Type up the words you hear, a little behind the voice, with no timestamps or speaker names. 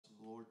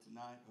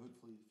tonight.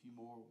 Hopefully a few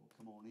more will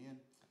come on in.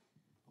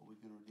 But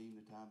we're going to redeem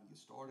the time and get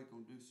started.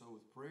 Going to do so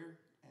with prayer.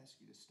 Ask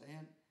you to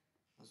stand.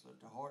 Let's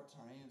lift our hearts,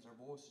 our hands, our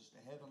voices to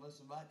heaven.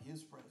 Let's invite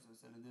His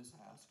presence into this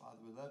house.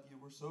 Father, we love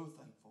you. We're so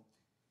thankful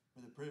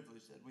for the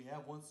privilege that we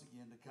have once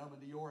again to come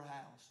into your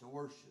house, to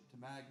worship, to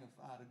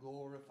magnify, to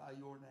glorify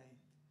your name.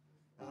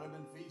 God, I've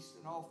been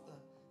feasting off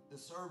the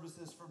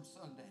services from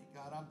Sunday.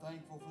 God, I'm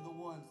thankful for the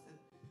ones that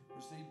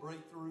receive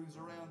breakthroughs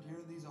around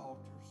here in these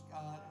altars.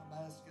 God, I'm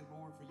asking,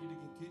 Lord, for you to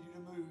continue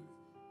to move,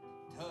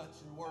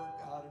 touch, and work,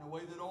 God, in a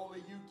way that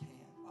only you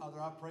can. Father,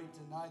 I pray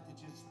tonight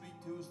that you'd speak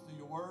to us through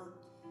your word,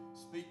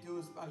 speak to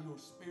us by your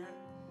Spirit.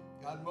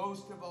 God,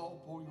 most of all,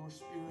 pour your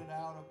Spirit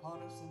out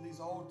upon us in these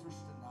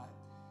altars tonight.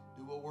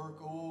 Do a work,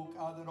 oh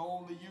God, that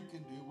only you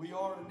can do. We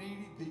are a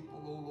needy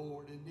people, oh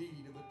Lord, in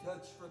need of a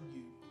touch from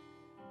you.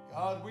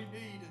 God, we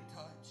need a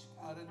touch.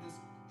 God, in this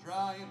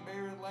dry and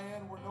barren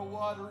land where no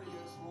water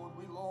is, Lord,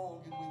 we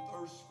long and we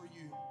thirst for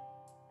you.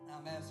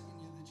 I'm asking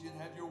you that you'd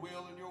have your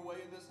will and your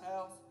way in this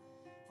house.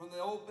 From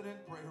the opening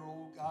prayer,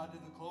 oh God, to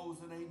the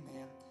closing,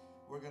 amen.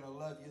 We're going to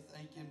love you,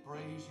 thank you, and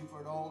praise you for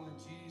it all. In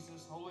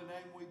Jesus' holy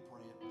name we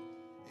pray it.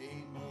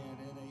 Amen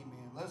and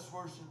amen. Let's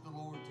worship the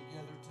Lord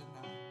together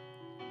tonight.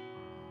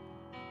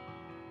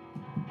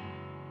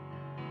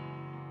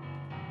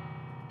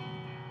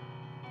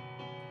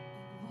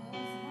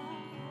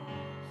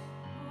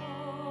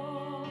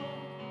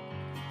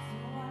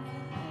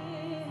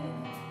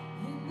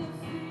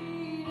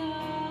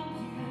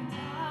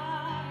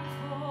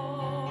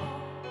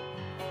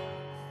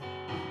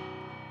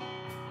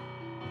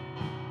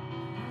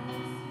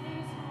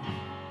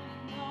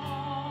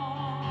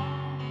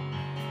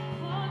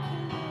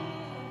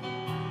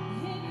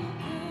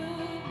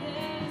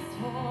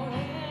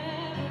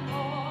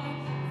 Forevermore.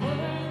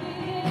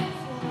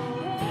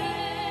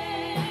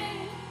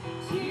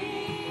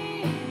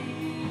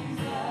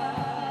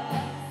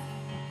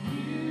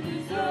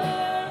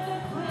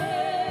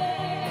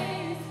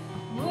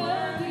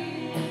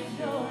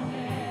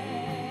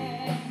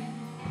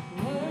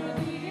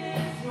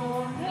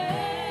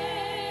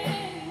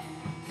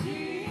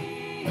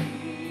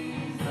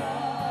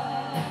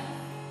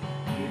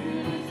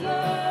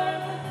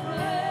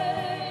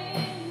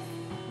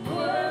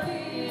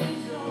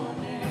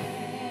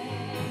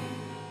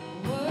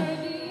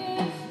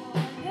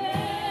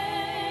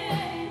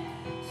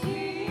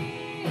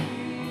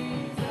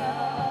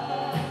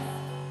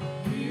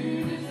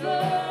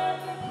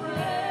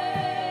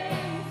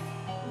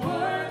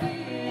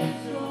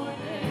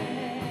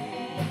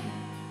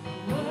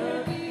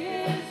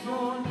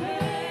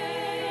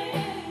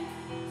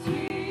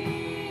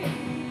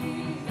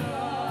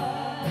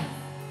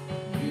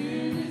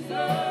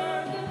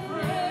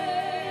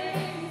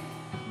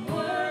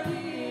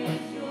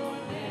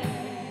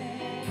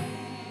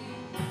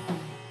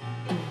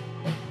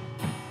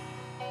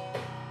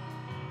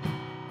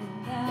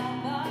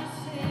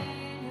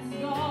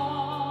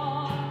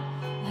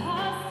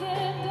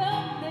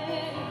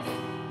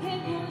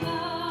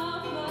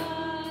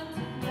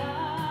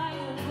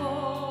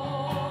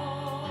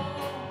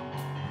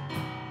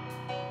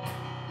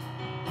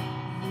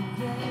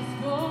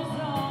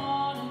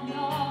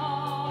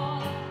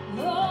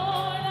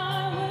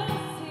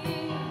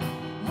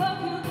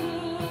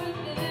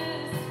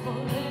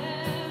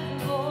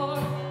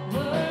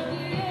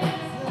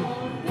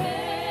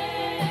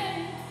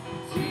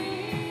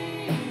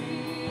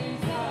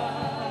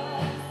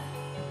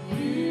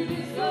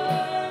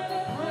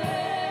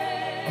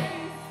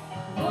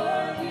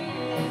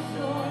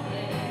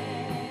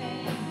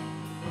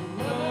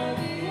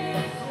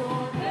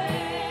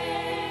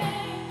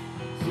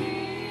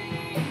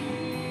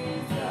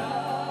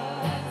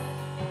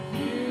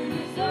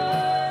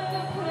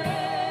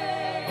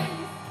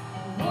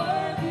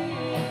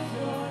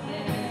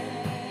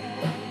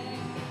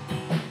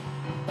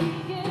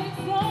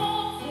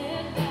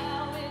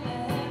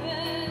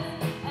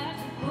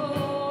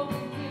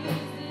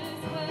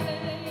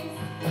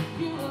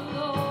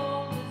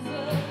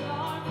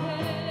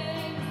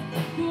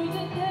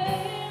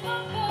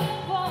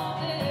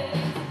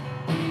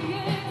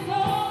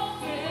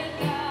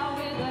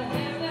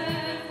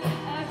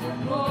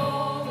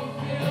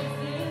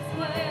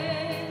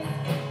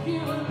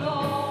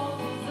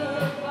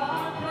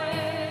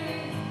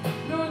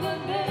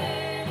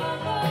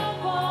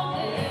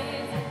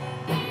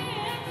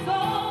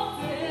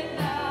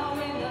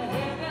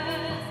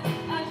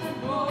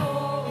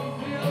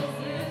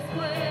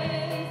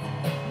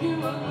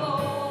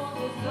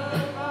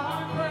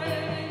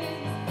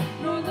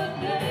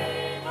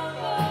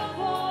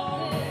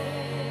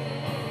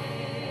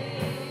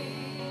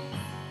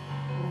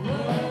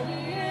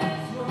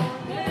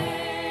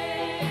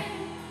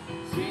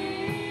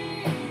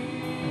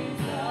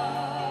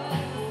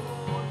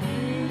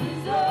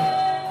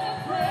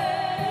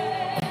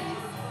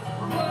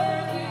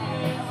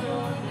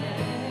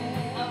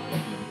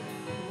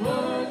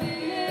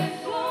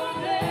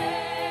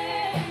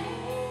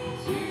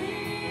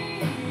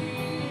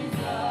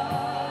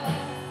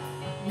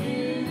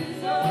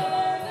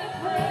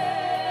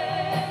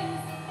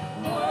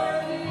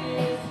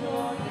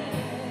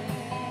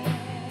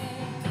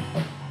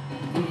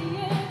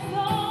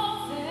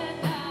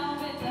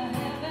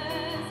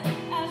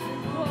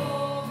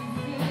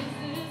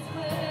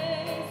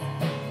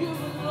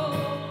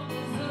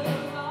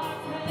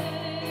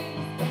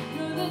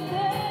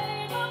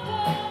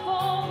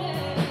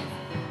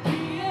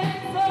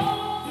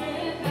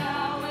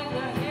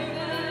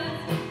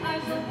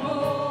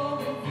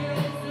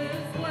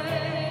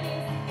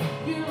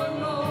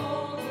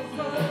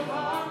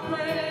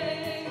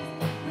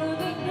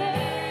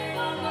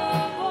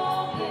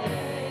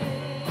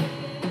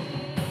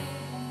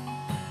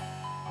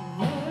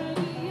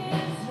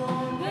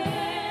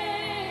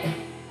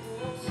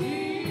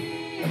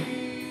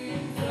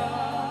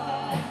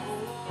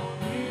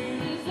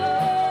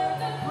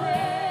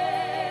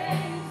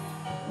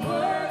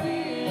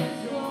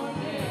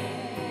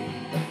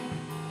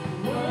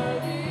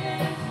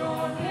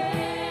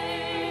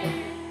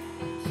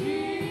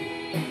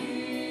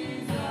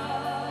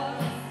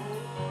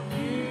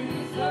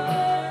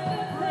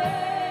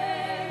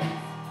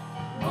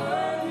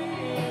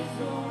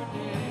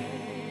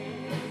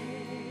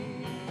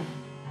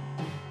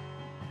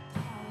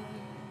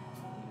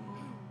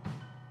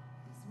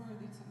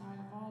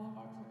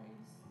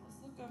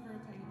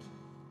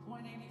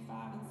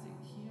 185 and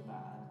sing He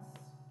Abides.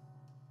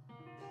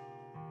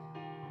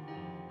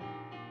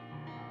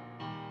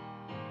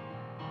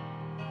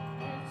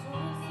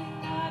 Rejoicing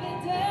night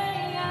and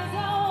day as I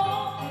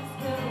walk this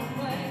little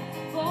way,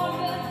 for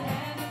the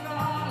hand of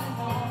God and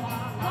all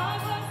my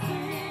life I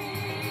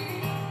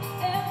see.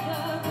 And the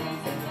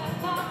reason that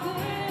my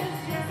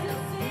wish is to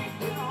seek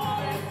the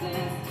Lord is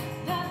this,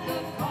 that the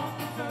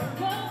comforter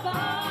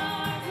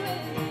abides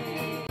with me.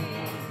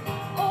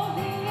 Oh,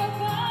 He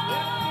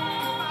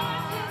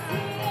abides, yes,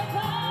 He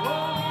abides.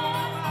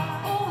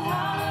 Oh,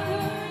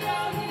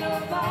 hallelujah, He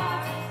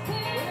abides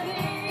with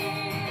me.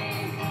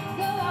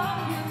 Well, I'm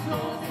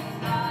rejoicing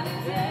night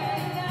and day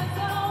as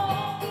I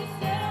walk this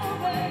narrow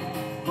way,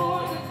 for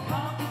the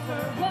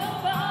comforter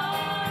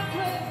abides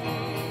with me.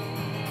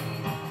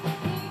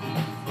 He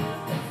gives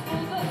forgiveness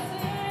for the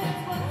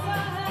sins once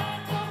I had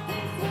no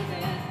peace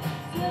within,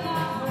 till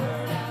I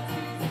heard how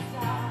Jesus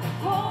died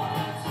for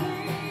a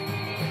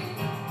tree.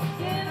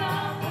 Then I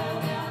fell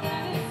down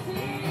at His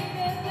feet,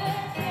 and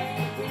there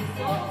came peace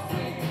so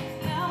sweet.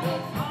 Now the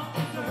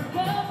comforter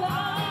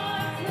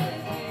abides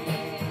with me.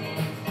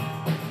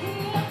 He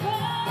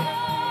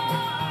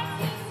abides,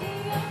 yes, He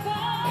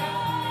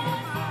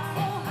abides.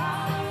 Oh,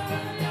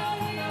 hallelujah,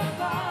 He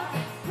abides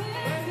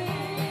with me.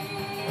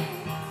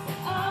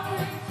 I'm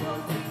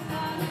rejoicing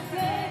night and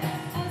day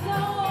as I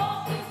walk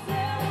this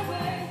narrow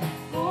way,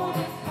 for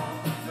the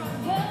comforter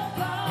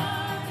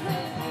abides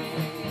with me.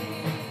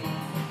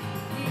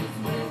 He's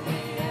with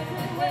me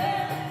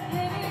everywhere,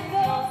 and He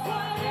knows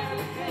my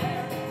every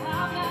care.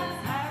 I'm as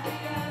happy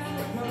as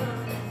a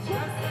bird,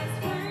 just as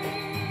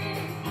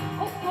free.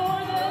 Oh, for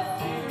the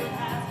Spirit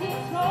has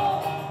control.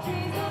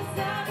 Jesus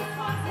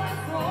satisfies my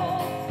soul.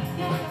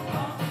 Now the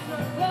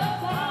comforter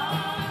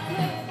abides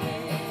with me.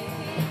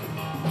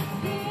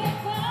 He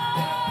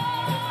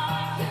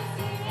abides, yes,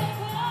 He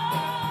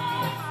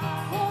abides.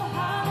 Oh,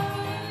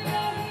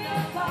 hallelujah, He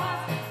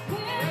abides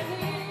with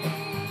me.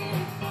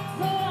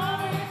 Well, I'm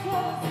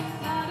rejoicing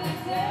night and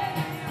day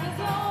as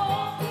I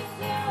walk this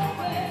narrow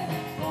way,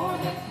 for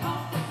the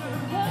comforter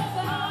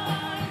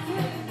abides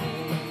with me.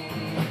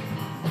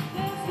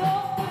 There's no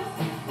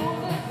question for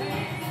the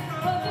things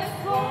of this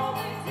world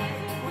may take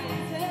its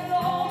wings, and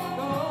long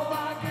ago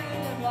I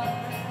gave up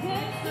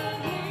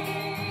instantly.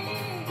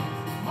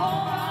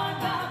 All my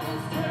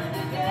battles turned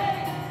today,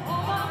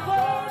 all my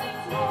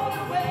burdens rolled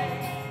away.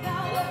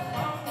 Now the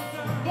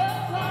comforter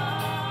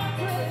abides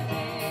with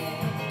me.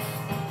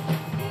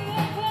 He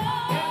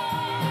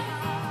abides,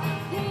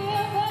 He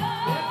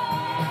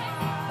abides.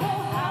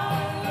 Oh,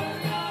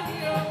 hallelujah, He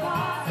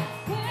abides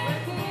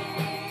with me.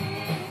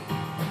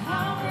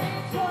 I'm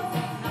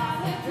rejoicing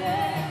night and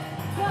day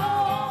as I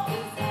walk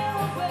this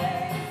narrow way,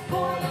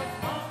 for the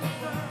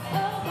comforter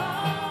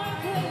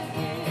abides with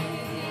me.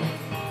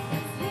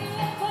 He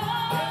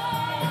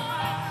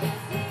abides,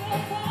 yes, He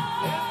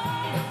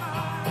abides.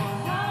 Oh,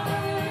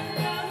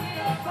 hallelujah, He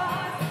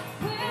abides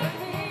with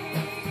me.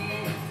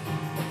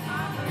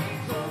 I'm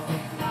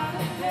rejoicing night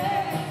and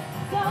day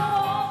as I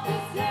walk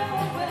this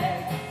narrow way,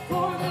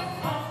 for the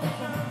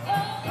comforter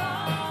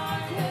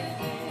abides with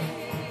me.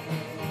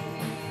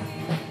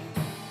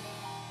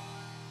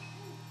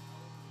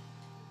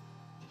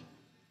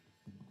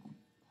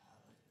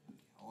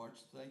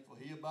 Hearts thankful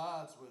He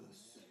abides with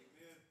us.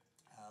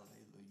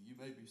 Hallelujah. You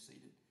may be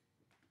seated.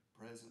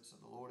 Presence of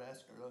the Lord.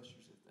 Ask our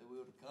ushers if they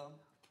will to come.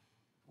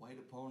 Wait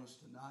upon us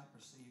tonight.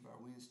 Receive our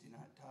Wednesday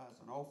night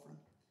tithes and offering.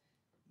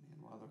 And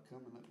while they're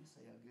coming, let me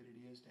say how good it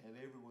is to have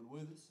everyone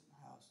with us in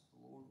the house of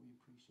the Lord. We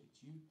appreciate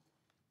you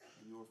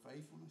and your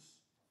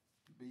faithfulness.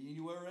 To be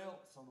anywhere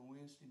else on a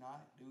Wednesday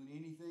night, doing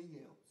anything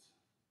else,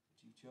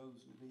 but you've chosen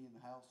to be in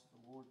the house of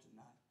the Lord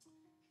tonight.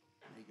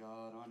 May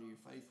God honor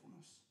your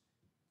faithfulness.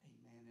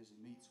 Amen. As He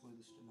meets with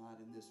us tonight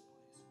in this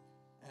place.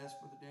 Ask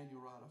Brother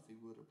Daniel Rod if he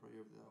would a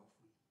prayer of the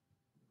offering.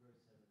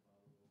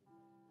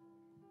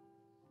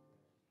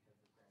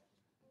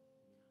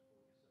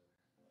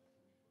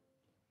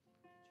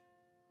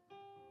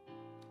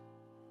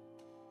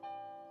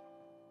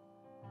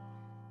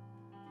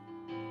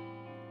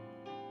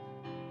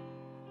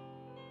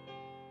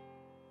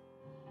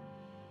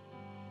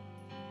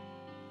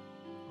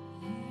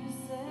 You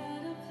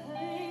set a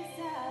place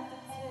at the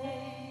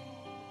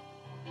table,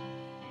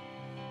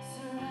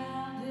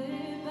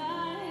 surrounded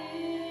by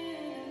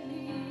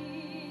enemies.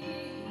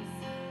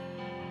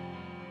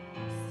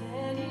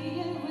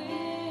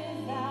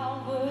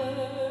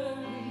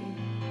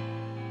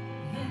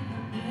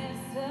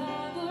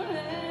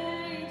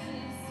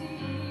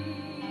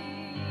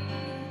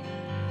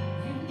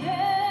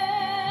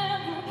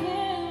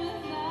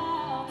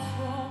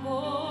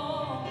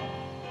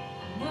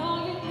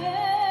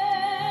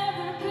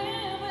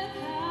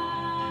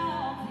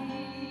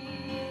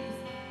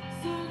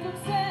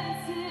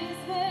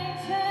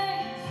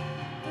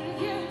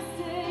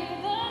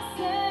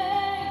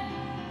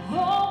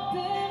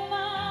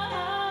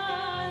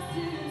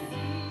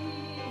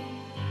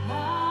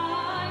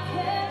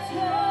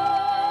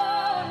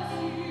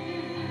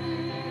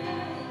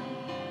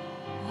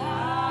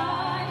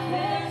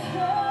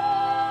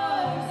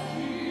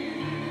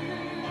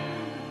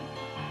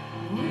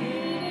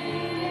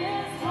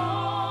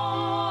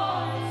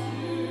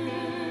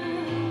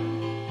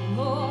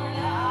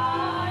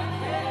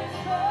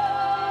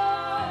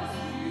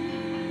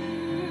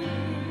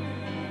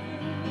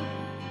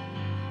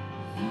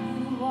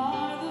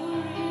 are the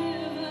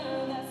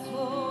river that's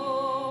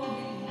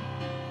flowing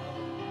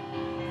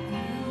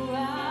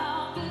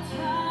throughout the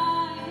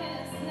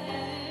driest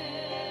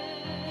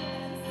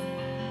lands.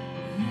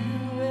 You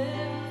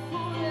reign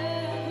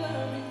forever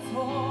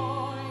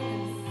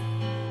victorious.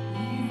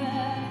 Even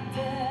in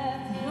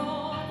death,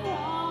 your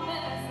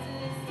promise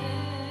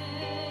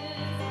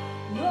stands.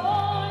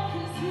 Lord,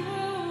 'cause you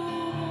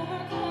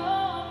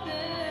overcome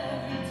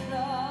every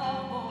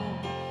trouble.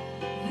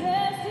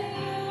 Yes,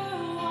 you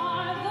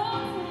are the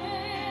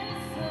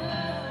Prince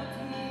of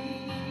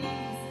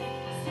Peace.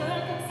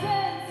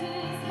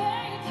 Circumstances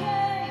may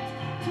change,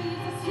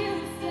 Jesus, you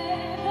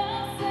stay the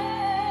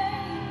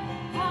same.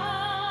 I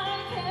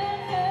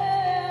can't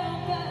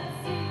help but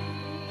see.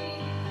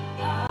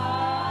 I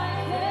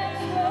can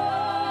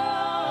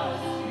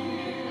trust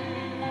you.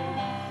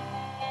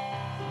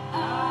 I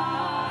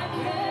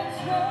can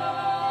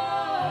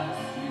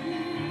trust you.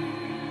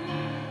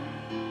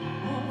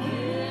 When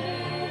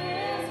it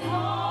is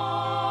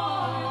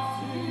hard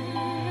to,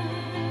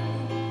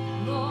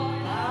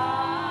 Lord,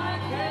 I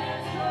can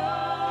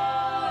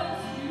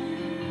trust you.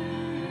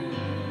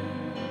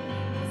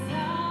 'Cause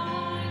I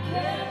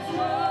can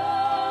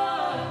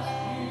trust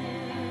you.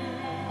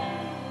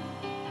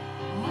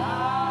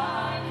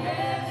 I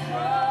can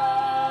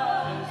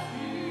trust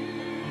you.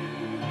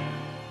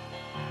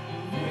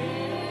 When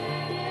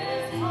it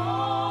is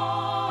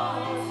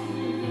hard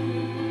to,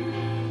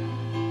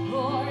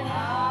 Lord,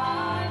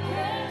 I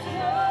can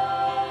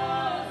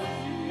trust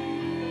you.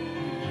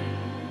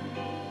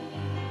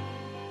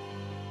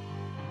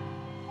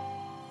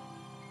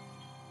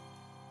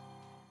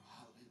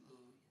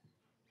 Hallelujah.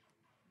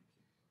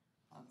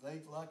 I'm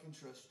thankful I can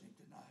trust Him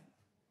tonight.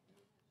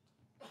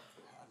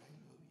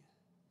 Hallelujah.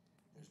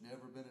 There's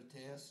never been a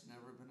test,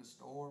 never been a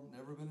storm,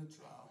 never been a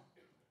trial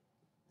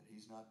that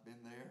He's not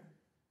been there,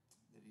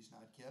 that He's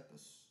not kept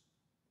us.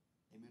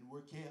 Amen.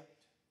 We're kept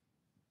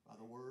by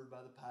the Word,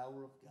 by the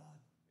power of God.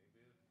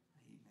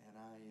 Amen.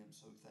 I am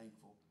so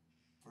thankful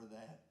for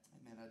that.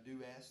 Amen. I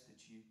do ask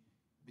that you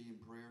be in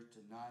prayer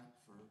tonight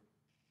for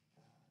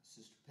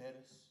Sister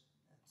Pettis.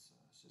 That's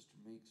Sister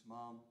Meek's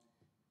mom.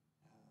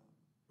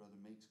 Brother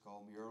Meeks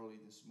called me early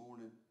this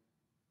morning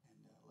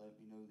and let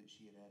me know that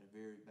she had had a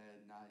very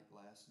bad night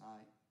last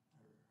night.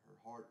 Her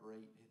heart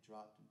rate had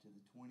dropped into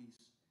the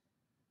 20s,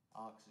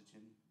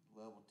 oxygen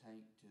level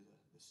tanked to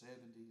the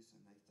 70s,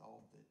 and they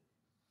thought that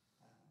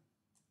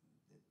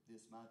that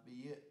this might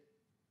be it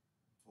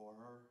for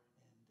her.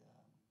 And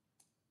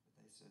but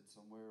they said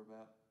somewhere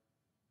about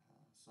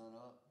sun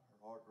up, her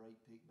heart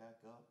rate picked back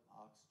up,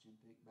 oxygen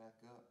picked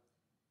back up,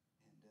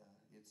 and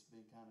it's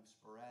been kind of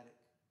sporadic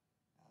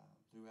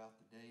throughout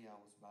the day. I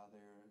was by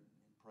there and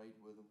prayed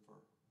with them for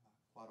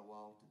quite a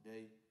while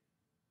today,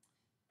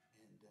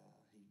 and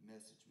he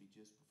messaged me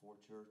just before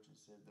church and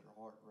said that her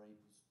heart rate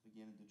was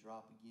beginning to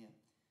drop again.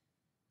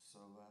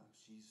 So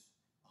she's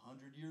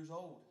 100 years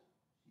old.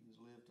 She has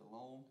lived a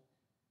long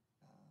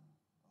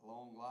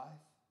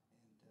life,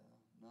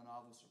 and none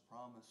of us are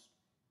promised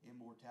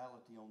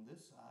immortality on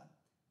this side.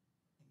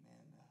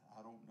 Amen.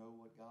 I don't know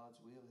what God's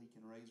will. He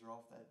can raise her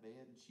off that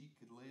bed and she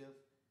could live,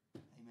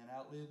 amen,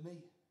 outlive me.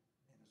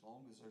 And as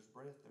long as there's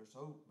breath, there's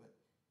hope. But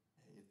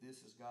if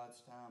this is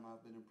God's time,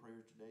 I've been in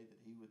prayer today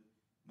that He would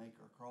make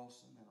her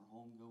crossing and her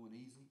home going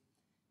easy,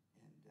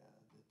 and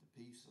that the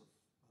peace of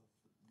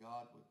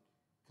God would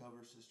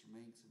cover Sister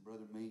Meeks and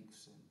Brother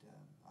Meeks. And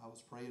I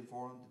was praying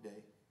for them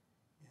today,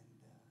 and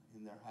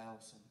in their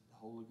house, and the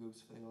Holy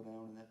Ghost fell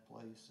down in that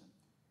place, and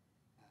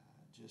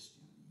just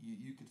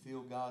you could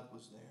feel God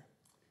was there.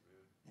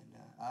 And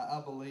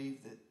I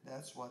believe that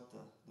that's what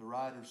the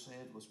writer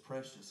said was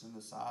precious in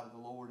the sight of the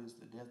Lord is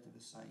the death of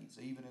His saints.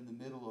 Even in the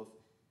middle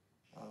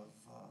of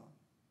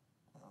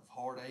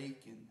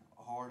heartache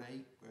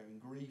and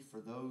grief for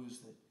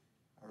those that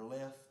are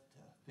left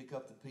to pick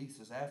up the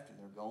pieces after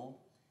they're gone.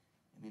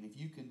 I mean, if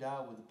you can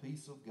die with the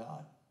peace of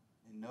God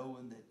and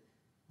knowing that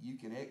you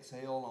can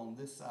exhale on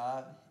this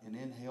side and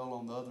inhale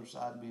on the other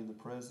side and be in the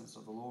presence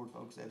of the Lord,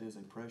 folks, that is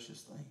a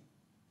precious thing.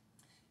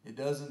 It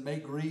doesn't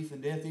make grief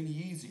and death any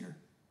easier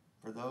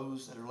for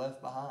those that are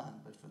left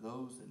behind, but for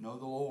those that know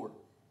the Lord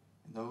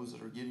and those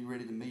that are getting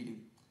ready to meet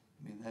Him,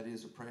 I mean, that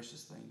is a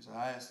precious thing. So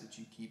I ask that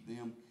you keep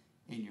them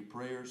in your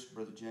prayers.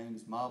 Brother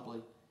James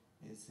Mobley,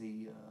 as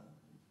he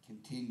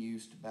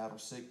continues to battle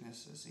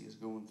sickness, as he is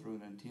going through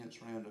an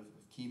intense round of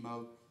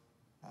chemo.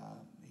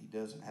 He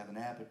doesn't have an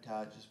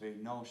appetite, just very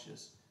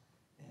nauseous.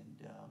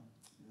 And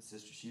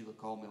Sister Sheila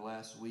called me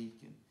last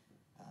week and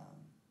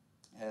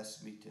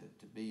asked me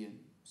to be in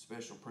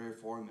special prayer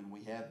for him, and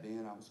we have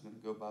been. I was going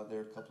to go by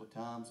there a couple of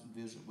times and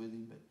visit with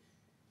him, but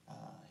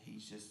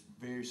he's just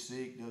very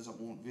sick, doesn't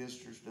want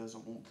visitors,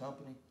 doesn't want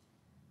company.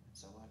 And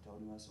so I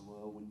told him, I said,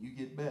 well, when you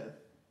get better,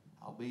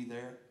 I'll be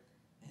there,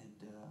 and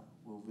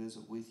we'll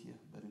visit with you.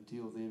 But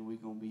until then, we're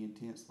going to be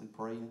intensely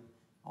praying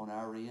on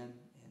our end.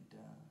 And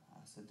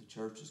I said the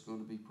church is going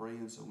to be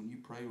praying, so when you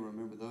pray,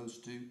 remember those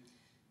two.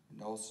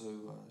 And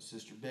also,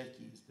 Sister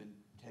Becky has been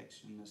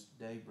texting us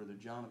today. Brother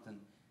Jonathan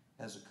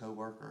has a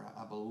co-worker.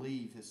 I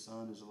believe his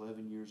son is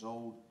 11 years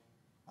old.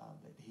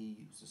 that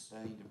he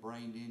sustained a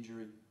brain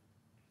injury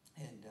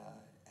and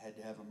had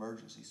to have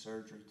emergency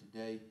surgery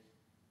today.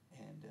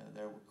 And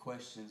there were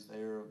questions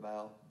there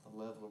about the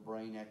level of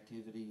brain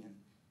activity, and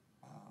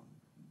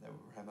they were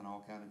having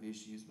all kind of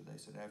issues, but they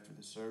said after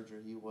the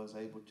surgery he was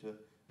able to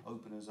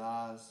open his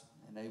eyes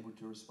and able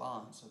to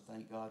respond. So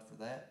thank God for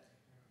that.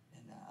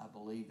 And I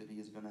believe that he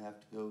is going to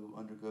have to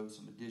undergo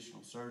some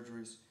additional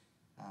surgeries,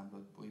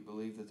 but we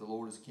believe that the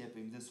Lord has kept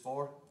him this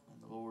far,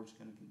 and the Lord's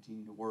going to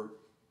continue to work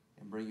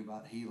and bring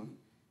about healing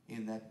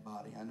in that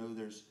body. I know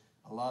there's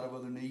a lot of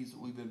other needs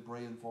that we've been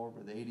praying for.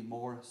 Brother Eddie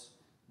Morris,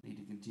 need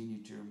to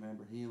continue to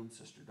remember him.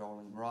 Sister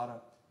Darlene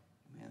Rada,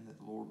 amen, that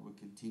the Lord would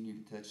continue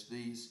to touch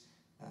these.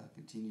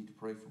 Continue to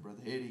pray for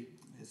Brother Eddie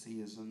as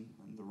he is on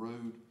the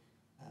road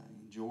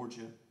in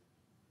Georgia,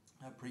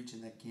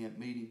 preaching that camp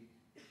meeting,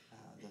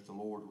 that the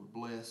Lord would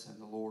bless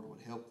and the Lord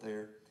would help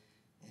there,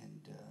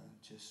 and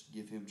just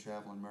give him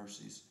traveling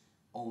mercies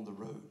on the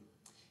road.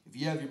 If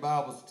you have your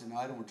Bibles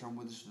tonight, I want to turn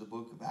with us to the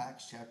book of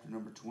Acts, chapter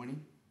number 20.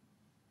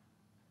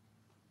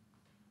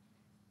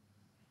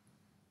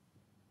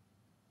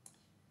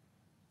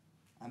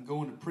 I'm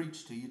going to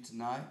preach to you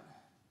tonight,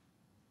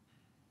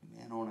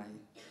 amen,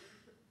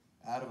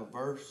 out of a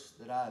verse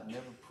that I have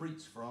never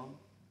preached from.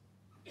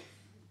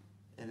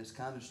 And it's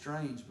kind of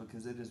strange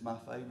because it is my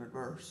favorite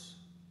verse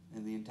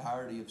in the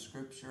entirety of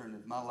Scripture. And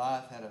if my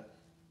life had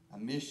a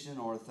mission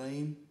or a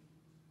theme,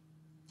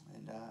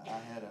 and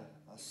I had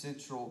a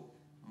central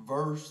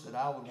verse that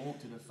I would want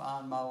to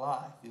define my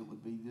life, it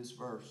would be this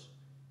verse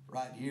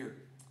right here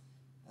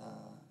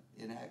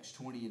in Acts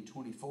 20 and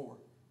 24.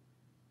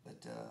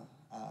 But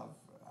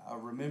I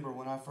remember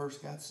when I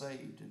first got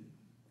saved, and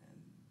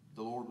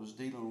the Lord was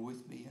dealing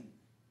with me, and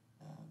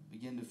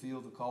began to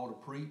feel the call to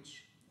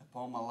preach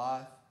upon my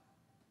life.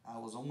 I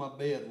was on my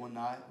bed one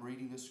night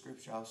reading the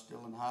Scripture. I was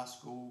still in high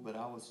school, but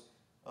I was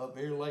up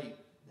very late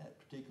that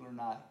particular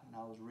night, and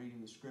I was reading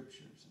the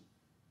Scriptures. And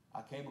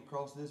I came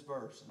across this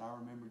verse, and I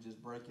remember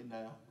just breaking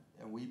down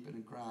and weeping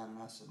and crying.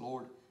 And I said,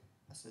 Lord,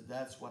 I said,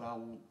 that's what I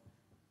want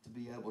to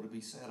be able to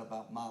be said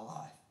about my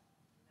life.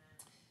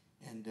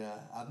 And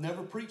I've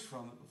never preached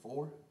from it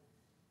before,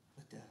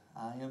 but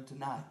I am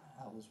tonight.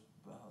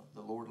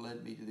 The Lord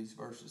led me to these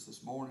verses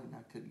this morning, and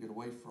I couldn't get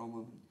away from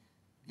them. And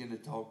began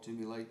to talk to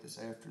me late this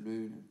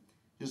afternoon, and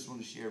just want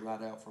to share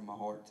right out from my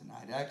heart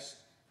tonight. Acts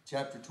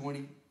chapter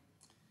 20,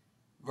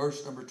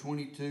 verse number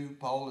 22,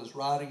 Paul is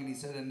writing, and he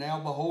said, And now,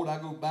 behold, I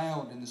go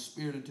bound in the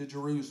Spirit into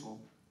Jerusalem,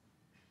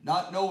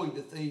 not knowing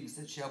the things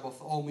that shall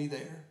befall me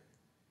there,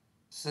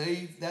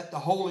 save that the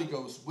Holy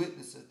Ghost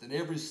witnesseth in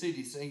every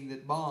city, saying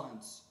that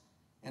bonds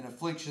and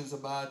afflictions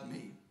abide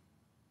me.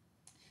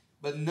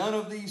 But none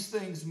of these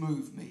things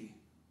move me.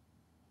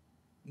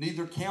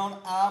 Neither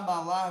count I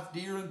my life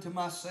dear unto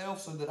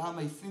myself, so that I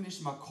may finish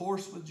my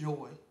course with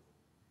joy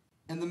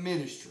in the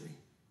ministry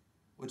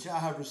which I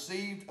have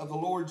received of the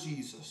Lord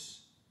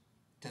Jesus,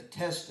 to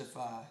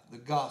testify the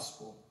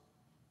gospel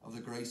of the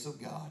grace of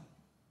God.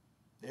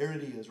 There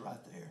it is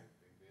right there.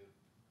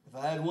 If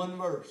I had one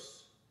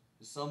verse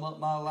to sum up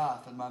my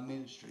life and my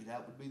ministry,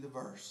 that would be the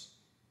verse.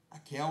 I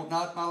count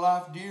not my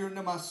life dear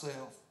unto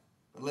myself,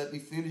 but let me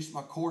finish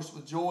my course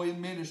with joy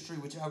in ministry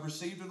which I have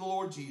received of the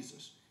Lord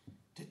Jesus,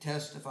 to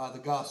testify the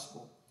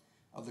gospel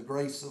of the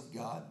grace of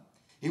God.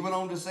 He went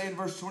on to say in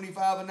verse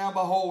 25, And now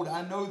behold,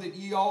 I know that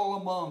ye all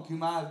among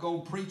whom I have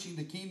gone preaching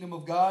the kingdom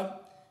of God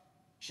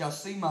shall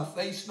see my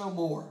face no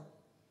more.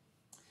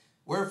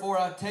 Wherefore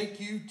I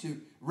take you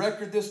to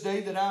record this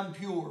day that I am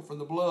pure from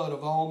the blood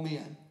of all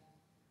men.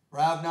 For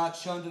I have not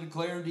shunned to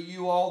declare unto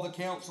you all the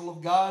counsel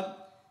of God.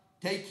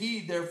 Take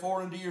heed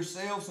therefore unto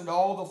yourselves and to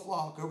all the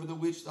flock over the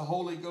which the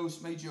Holy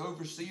Ghost made you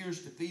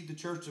overseers, to feed the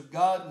church of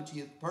God which he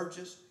hath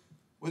purchased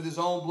with his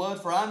own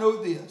blood. For I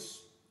know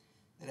this,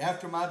 that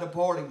after my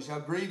departing shall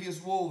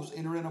grievous wolves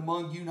enter in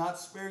among you, not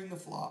sparing the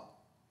flock.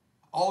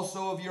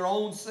 Also of your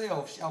own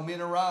self shall men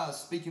arise,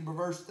 speaking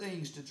perverse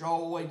things, to draw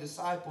away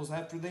disciples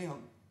after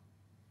them.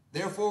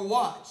 Therefore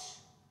watch,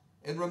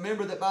 and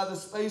remember that by the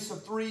space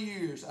of 3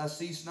 years I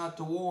cease not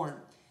to warn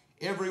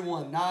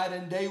everyone night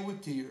and day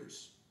with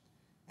tears.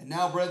 And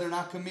now, brethren,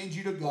 I commend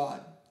you to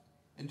God,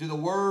 and to the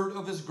word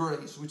of his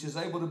grace, which is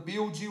able to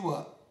build you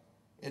up,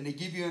 and to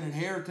give you an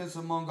inheritance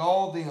among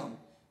all them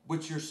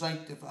which are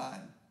sanctified.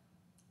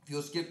 If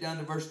you'll skip down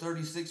to verse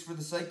 36 for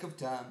the sake of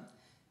time.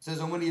 It says,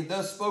 And when he had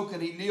thus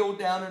spoken, he kneeled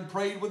down and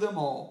prayed with them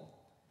all.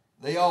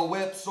 They all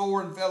wept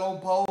sore and fell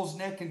on Paul's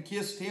neck and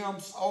kissed him,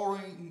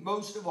 sorrowing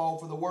most of all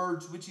for the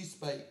words which he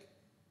spake,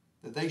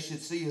 that they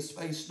should see his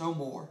face no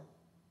more.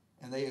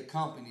 And they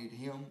accompanied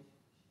him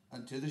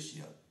unto the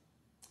ship.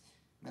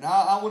 And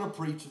I want to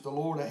preach with the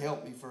Lord to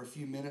help me for a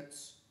few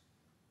minutes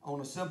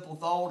on a simple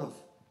thought of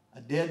a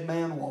dead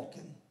man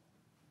walking.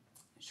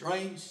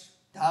 Strange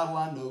title,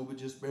 I know, but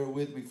just bear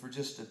with me for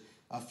just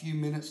a few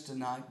minutes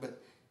tonight,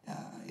 but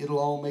it'll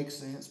all make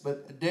sense.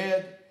 But a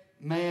dead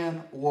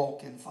man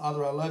walking.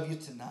 Father, I love you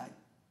tonight.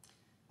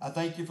 I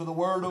thank you for the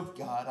word of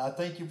God. I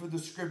thank you for the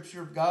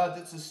scripture of God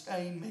that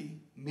sustained me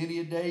many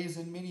a days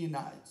and many a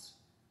nights.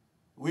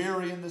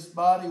 Weary in this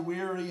body,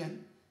 weary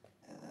and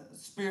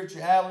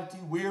spirituality,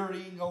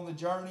 wearying on the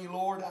journey,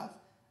 Lord,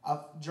 I've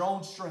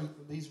drawn strength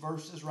from these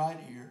verses right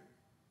here.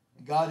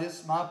 And God,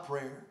 it's my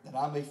prayer that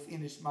I may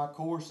finish my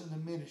course in the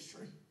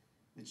ministry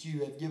that you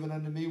have given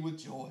unto me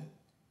with joy.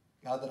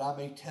 God, that I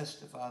may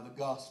testify the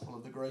gospel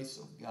of the grace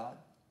of God.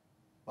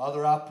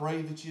 Father, I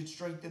pray that you'd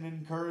strengthen and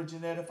encourage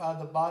and edify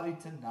the body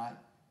tonight.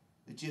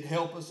 That you'd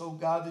help us, oh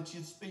God, that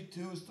you'd speak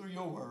to us through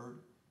your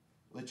word.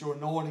 Let your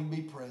anointing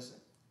be present.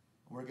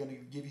 We're going to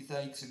give you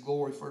thanks and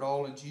glory for it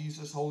all. In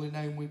Jesus' holy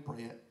name we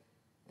pray it.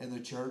 And the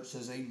church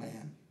says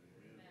amen.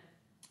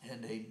 Amen.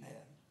 And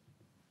amen.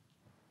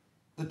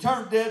 The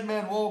term dead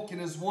man walking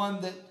is one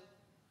that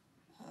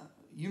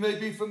you may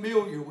be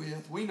familiar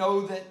with. We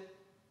know that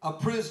a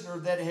prisoner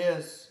that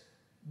has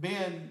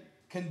been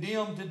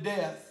condemned to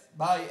death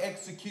by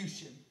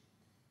execution,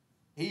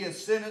 he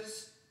is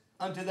sentenced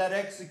unto that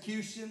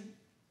execution,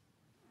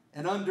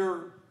 and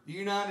under the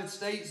United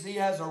States he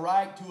has a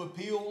right to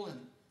appeal, and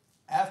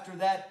after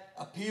that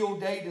appeal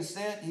date is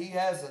set, he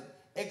has an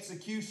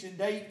execution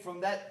date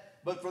from that.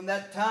 But from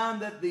that time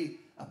that the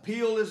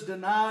appeal is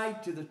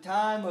denied to the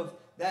time of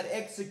that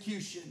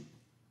execution,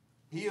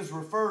 he is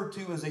referred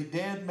to as a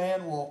dead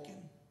man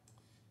walking,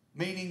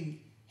 meaning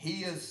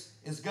he is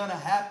going to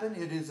happen.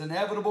 It is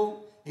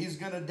inevitable. He's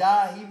going to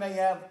die. He may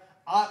have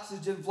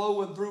oxygen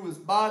flowing through his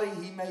body.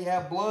 He may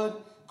have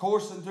blood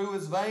coursing through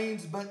his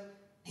veins, but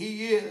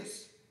he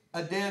is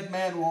a dead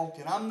man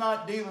walking. I'm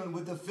not dealing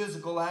with the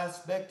physical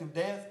aspect of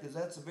death, because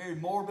that's a very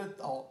morbid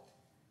thought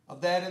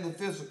of that in the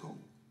physical.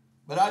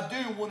 But I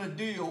do want to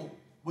deal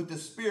with the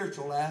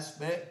spiritual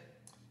aspect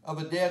of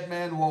a dead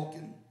man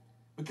walking.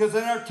 Because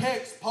in our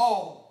text,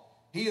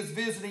 Paul, he is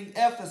visiting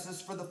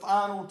Ephesus for the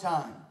final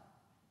time.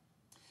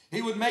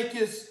 He would make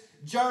his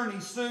journey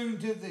soon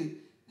to the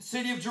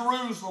city of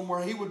Jerusalem,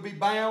 where he would be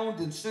bound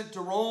and sent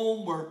to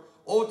Rome, where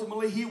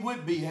ultimately he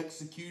would be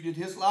executed.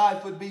 His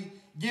life would be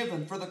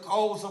given for the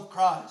cause of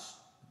Christ.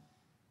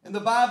 And the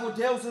Bible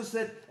tells us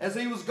that as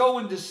he was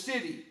going to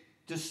city,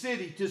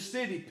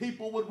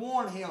 people would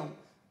warn him,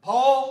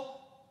 Paul,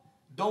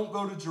 don't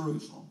go to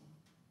Jerusalem.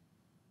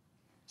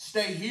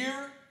 Stay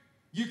here.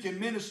 You can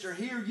minister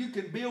here. You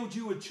can build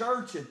you a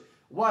church, and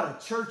what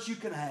a church you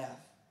can have.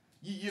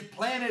 You've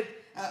planted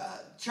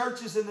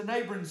churches in the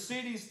neighboring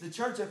cities. The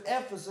church of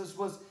Ephesus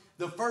was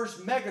the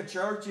first mega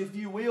church, if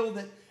you will,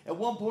 that at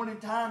one point in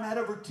time had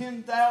over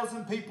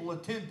 10,000 people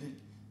attending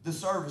the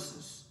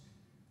services.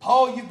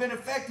 Paul, you've been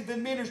effective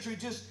in ministry.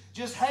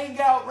 Just hang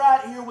out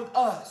right here with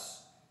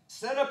us.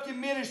 Set up your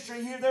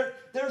ministry here.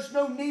 There's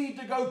no need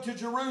to go to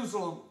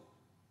Jerusalem.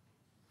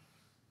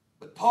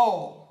 But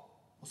Paul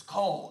was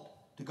called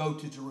to go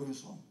to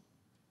Jerusalem.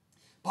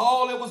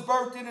 Paul, it was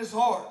birthed in his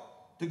heart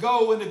to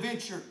go and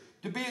adventure,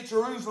 to be at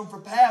Jerusalem for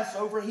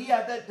Passover. He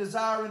had that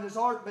desire in his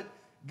heart, but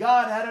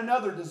God had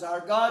another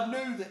desire. God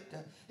knew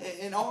that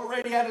and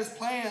already had his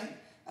plan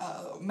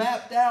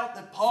mapped out,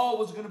 that Paul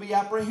was going to be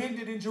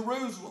apprehended in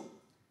Jerusalem,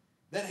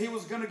 that he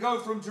was going to go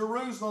from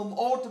Jerusalem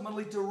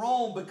ultimately to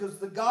Rome, because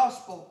the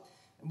gospel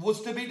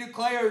was to be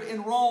declared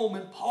in Rome,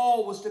 and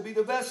Paul was to be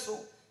the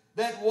vessel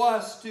that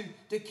was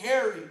to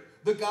carry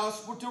the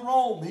gospel to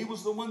Rome. He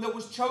was the one that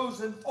was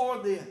chosen for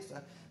this.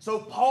 So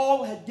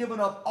Paul had given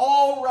up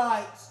all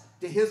rights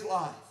to his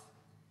life.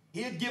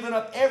 He had given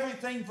up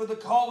everything for the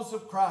cause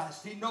of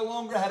Christ. He no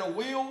longer had a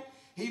will.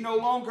 He no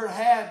longer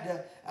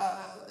had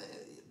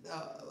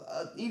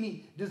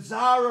any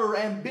desire or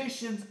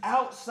ambitions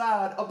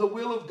outside of the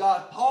will of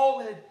God. Paul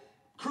had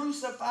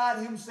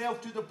crucified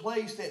himself to the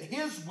place that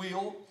his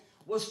will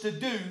was to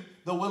do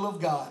the will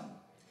of God.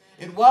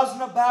 It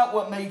wasn't about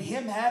what made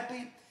him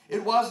happy.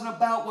 It wasn't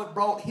about what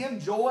brought him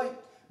joy,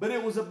 but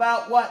it was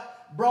about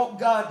what brought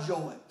God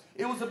joy.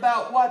 It was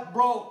about what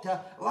brought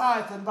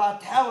life and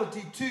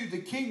vitality to the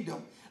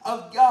kingdom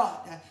of God.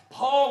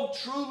 Paul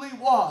truly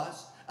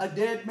was a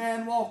dead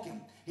man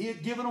walking. He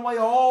had given away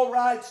all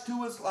rights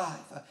to his life.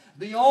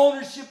 The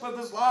ownership of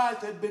his life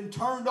had been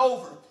turned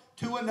over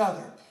to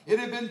another. It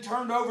had been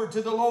turned over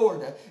to the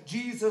Lord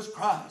Jesus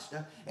Christ.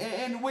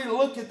 And we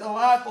look at the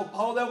life of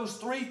Paul. There was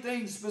three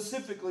things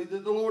specifically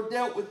that the Lord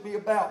dealt with me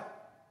about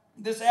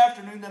this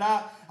afternoon that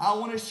I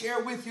want to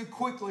share with you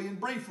quickly and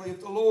briefly,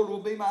 if the Lord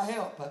will be my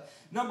help.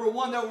 Number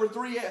one, there were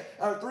three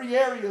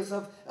areas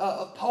of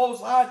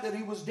Paul's life that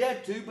he was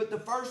dead to, but the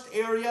first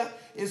area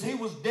is he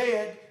was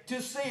dead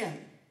to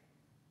sin.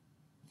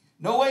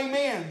 No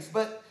amens,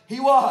 but he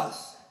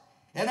was.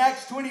 In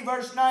Acts 20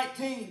 verse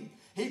 19,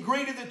 he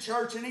greeted the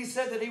church and he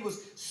said that he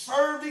was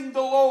serving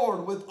the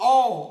Lord with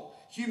all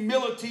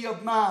humility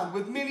of mind,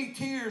 with many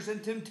tears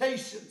and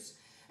temptations.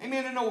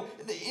 Amen.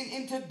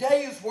 In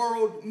today's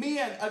world,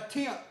 men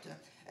attempt,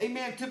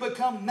 amen, to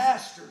become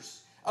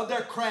masters of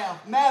their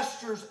craft,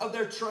 masters of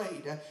their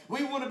trade.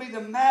 We want to be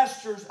the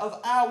masters of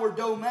our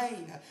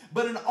domain.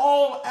 But in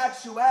all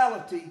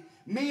actuality,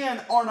 men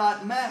are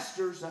not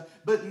masters,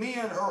 but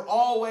men are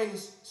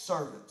always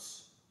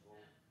servants.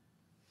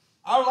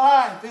 Our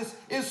life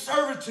is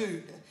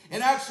servitude.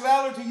 In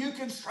actuality, you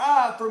can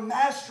strive for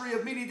mastery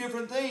of many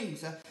different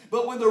things.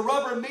 But when the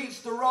rubber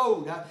meets the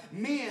road,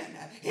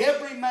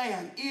 every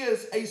man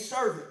is a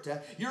servant.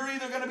 You're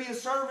either going to be a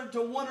servant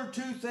to one or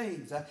two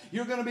things.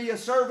 You're going to be a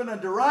servant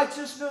unto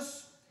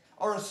righteousness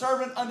or a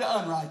servant unto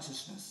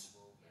unrighteousness.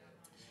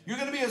 You're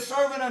going to be a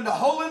servant unto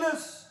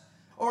holiness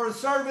or a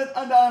servant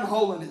unto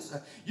unholiness.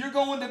 You're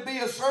going to be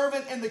a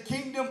servant in the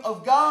kingdom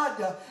of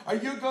God, or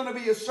you're going to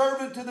be a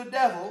servant to the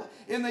devil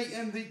in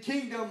the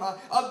kingdom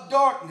of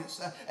darkness.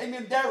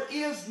 Amen. There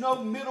is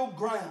no middle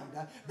ground.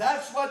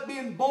 That's what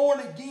being born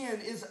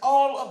again is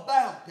all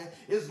about,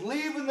 is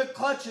leaving the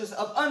clutches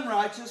of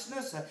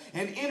unrighteousness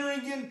and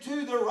entering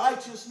into the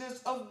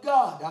righteousness of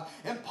God.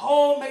 And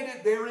Paul made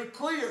it very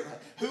clear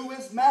who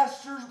his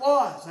master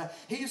was.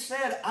 He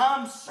said,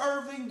 I'm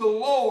serving the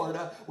Lord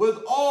with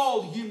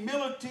all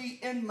humility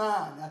in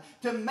mind.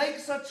 To make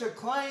such a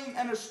claim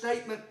and a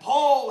statement,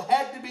 Paul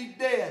had to be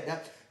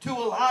dead to a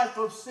life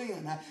of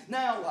sin.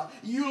 Now,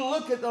 you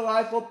look at the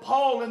life of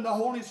Paul in the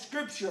Holy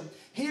Scripture.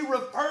 He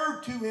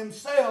referred to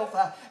himself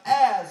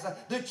as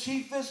the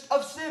chiefest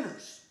of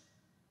sinners.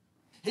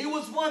 He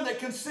was one that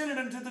consented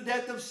unto the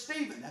death of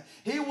Stephen.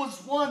 He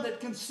was one that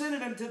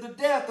consented unto the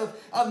death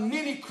of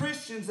many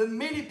Christians, and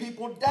many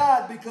people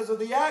died because of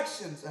the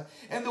actions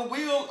and the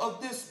will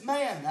of this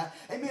man.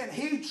 Amen.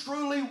 He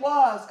truly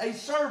was a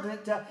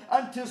servant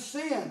unto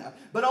sin.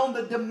 But on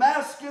the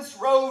Damascus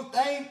road,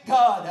 thank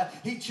God,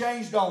 he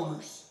changed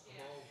owners.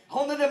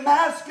 On the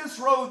Damascus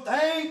road,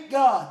 thank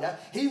God,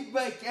 he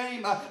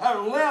became,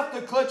 left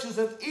the clutches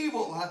of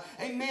evil.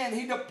 Amen.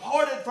 He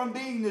departed from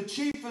being the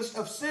chiefest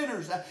of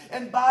sinners.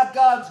 And by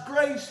God's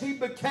grace, he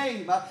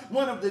became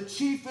one of the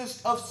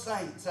chiefest of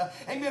saints.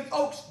 Amen.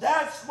 Folks,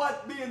 that's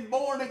what being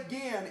born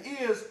again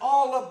is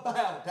all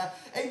about.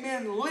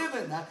 Amen.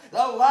 Living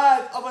the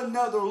life of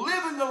another.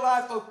 Living the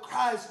life of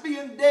Christ.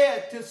 Being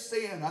dead to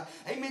sin.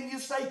 Amen. You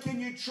say,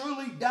 can you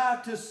truly die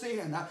to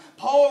sin?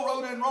 Paul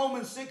wrote in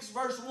Romans 6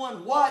 verse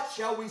 1, what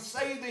shall we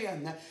say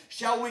then?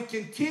 Shall we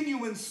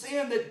continue in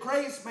sin that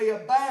grace may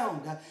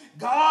abound?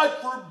 God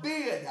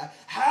forbid.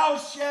 How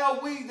shall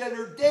we that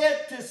are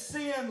dead to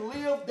sin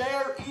live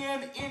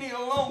therein any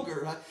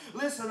longer?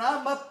 Listen,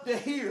 I'm up to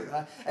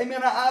here.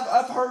 Amen.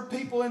 I've heard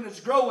people, and it's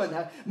growing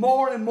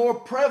more and more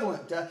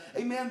prevalent.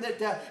 Amen.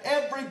 That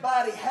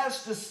everybody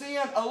has to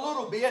sin a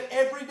little bit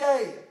every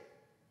day.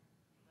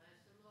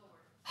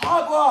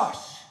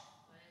 Hogwash.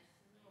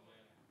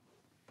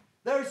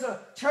 There's a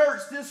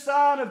church this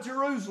side of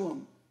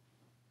Jerusalem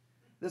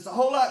that's a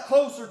whole lot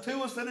closer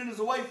to us than it is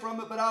away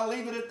from it, but I'll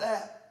leave it at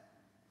that.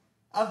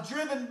 I've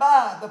driven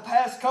by the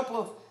past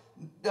couple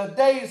of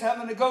days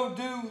having to go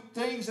do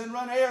things and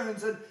run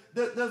errands, and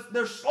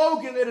their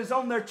slogan that is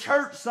on their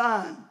church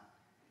sign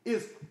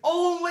is,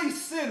 only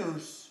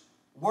sinners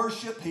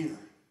worship here.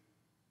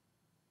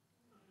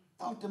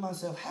 I thought to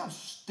myself, how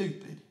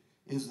stupid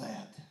is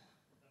that?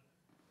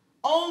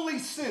 Only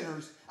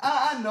sinners.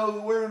 I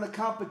know we're in a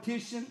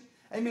competition.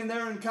 Amen.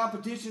 They're in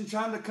competition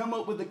trying to come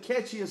up with the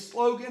catchiest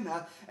slogan,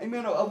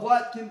 amen, of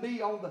what can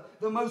be on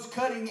the most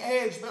cutting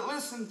edge. But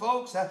listen,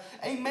 folks,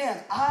 amen,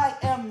 I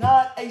am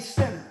not a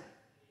sinner.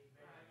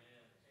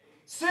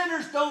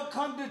 Sinners don't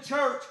come to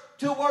church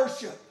to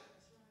worship.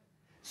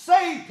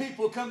 Saved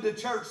people come to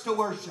church to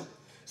worship.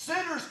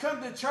 Sinners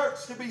come to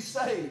church to be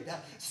saved.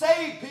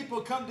 Saved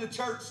people come to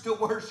church to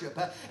worship.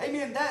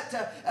 Amen.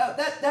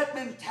 That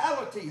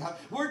mentality.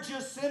 We're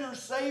just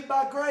sinners saved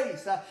by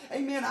grace.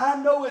 Amen.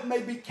 I know it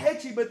may be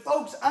catchy, but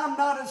folks, I'm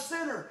not a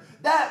sinner.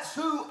 That's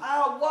who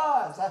I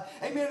was.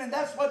 Amen. And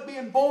that's what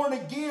being born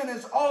again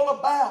is all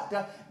about.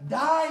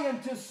 Dying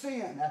to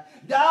sin.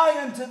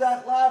 Dying to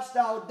that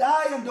lifestyle.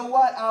 Dying to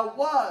what I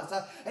was.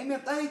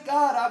 Amen. Thank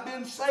God I've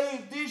been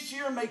saved. This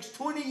year makes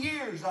 20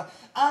 years.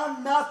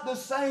 I'm not the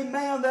same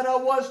man that I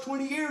was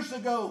 20 years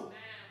ago.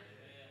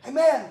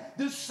 Amen.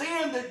 The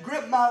sin that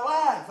gripped my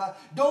life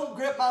don't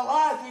grip my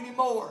life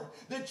anymore.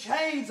 The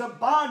chains of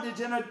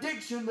bondage and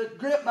addiction that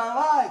grip my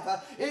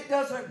life, it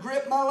doesn't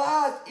grip my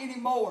life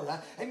anymore.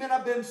 Amen.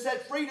 I've been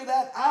set free to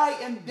that. I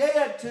am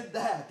dead to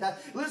that.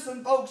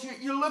 Listen, folks,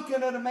 you're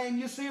looking at a man,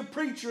 you see a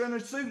preacher in a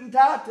suit and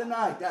tie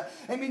tonight.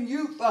 Amen.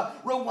 You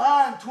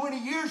rewind 20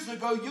 years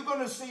ago, you're going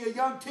to see a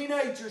young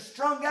teenager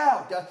strung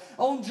out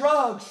on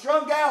drugs,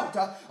 strung out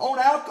on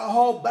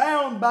alcohol,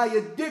 bound by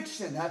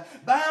addiction,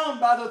 bound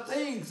by the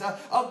things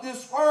of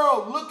this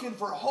world, looking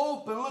for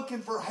hope and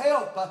looking for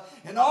help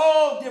in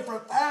all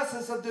different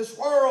facets of this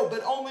world,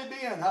 but only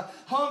being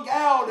hung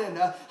out and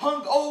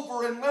hung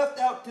over and left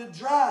out to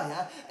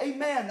dry.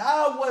 Amen.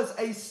 I was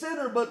a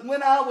sinner, but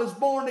when I was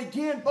born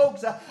again,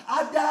 folks,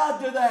 I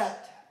died to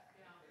that.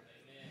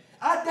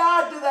 I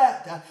died to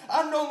that.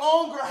 I no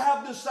longer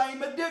have the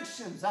same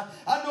addictions.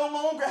 I no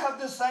longer have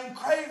the same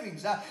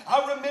cravings.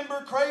 I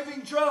remember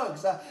craving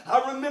drugs.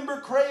 I remember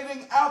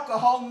craving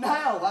alcohol.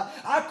 Now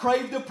I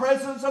crave the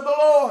presence of the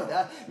Lord.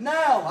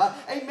 Now,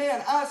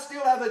 amen, I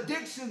still have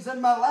addictions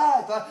in my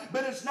life,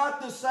 but it's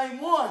not the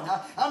same one.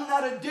 I'm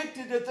not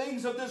addicted to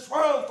things of this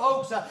world,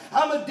 folks.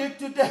 I'm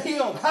addicted to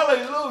Him.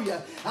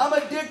 Hallelujah. I'm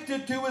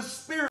addicted to His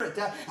Spirit.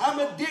 I'm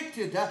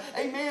addicted,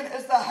 amen,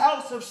 as the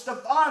house of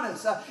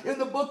Stephanus in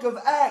the book of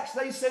Acts,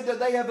 they said that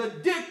they have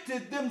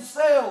addicted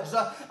themselves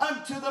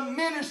unto the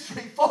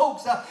ministry,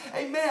 folks.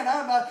 Amen.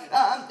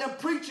 I'm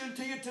preaching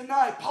to you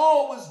tonight.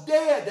 Paul was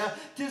dead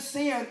to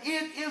sin.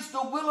 It is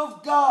the will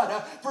of God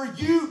for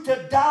you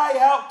to die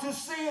out to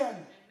sin.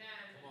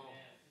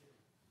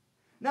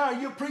 Now,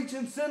 you're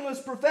preaching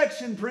sinless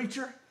perfection,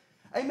 preacher.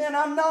 Amen.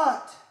 I'm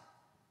not.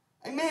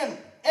 Amen.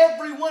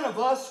 Every one of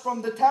us,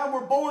 from the time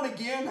we're born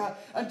again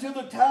until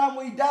the time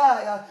we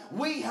die,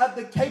 we have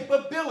the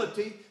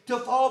capability to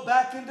fall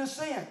back into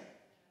sin.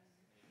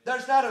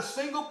 There's not a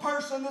single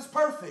person that's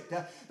perfect.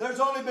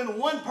 There's only been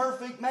one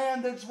perfect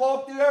man that's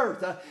walked the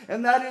earth,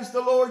 and that is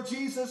the Lord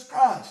Jesus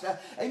Christ.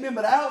 Amen.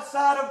 But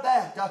outside of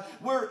that,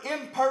 we're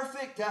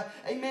imperfect,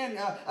 amen,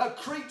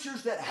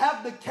 creatures that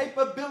have the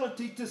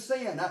capability to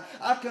sin.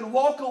 I can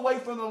walk away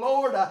from the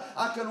Lord.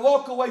 I can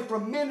walk away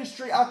from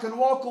ministry. I can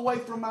walk away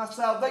from my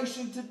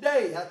salvation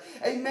today.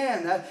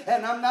 Amen.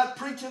 And I'm not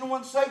preaching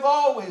once saved,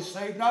 always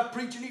saved. Not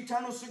preaching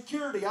eternal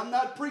security. I'm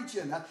not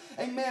preaching,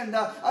 amen,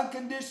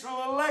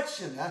 unconditional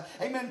election.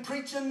 Amen.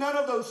 Preaching none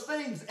of those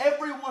things.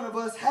 Every one of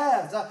us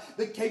has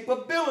the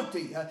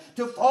capability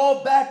to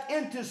fall back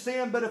into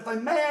sin. But if a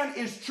man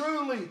is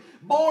truly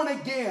born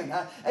again,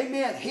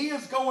 amen, he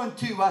is going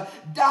to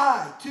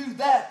die to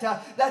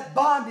that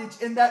bondage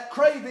and that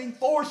craving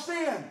for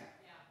sin.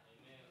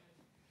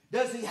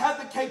 Does he have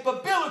the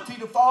capability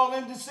to fall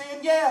into sin?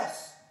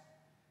 Yes.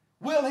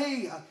 Will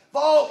he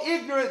fall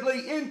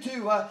ignorantly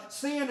into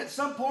sin at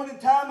some point in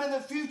time in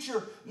the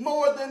future?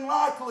 More than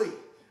likely.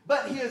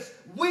 But his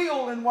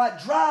will and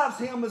what drives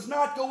him is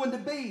not going to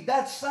be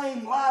that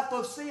same life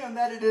of sin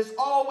that it has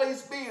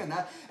always been.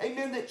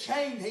 Amen. That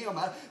chained him.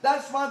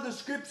 That's why the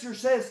scripture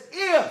says,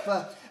 if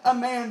a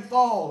man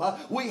fall,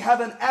 we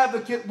have an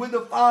advocate with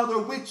the Father,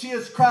 which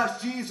is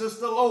Christ Jesus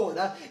the Lord.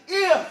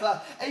 If,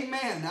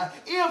 amen,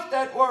 if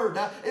that word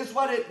is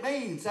what it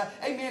means,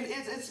 amen,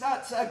 it's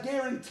not a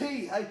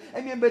guarantee,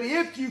 amen, but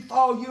if you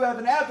fall, you have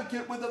an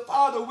advocate with the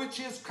Father, which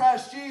is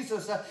Christ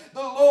Jesus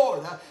the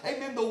Lord.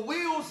 Amen. The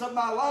wheels of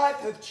my life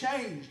have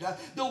changed.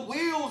 The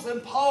wheels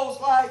in Paul's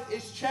life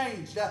is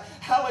changed.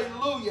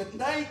 Hallelujah.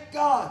 Thank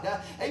God,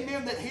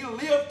 amen, that he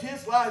lived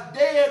his life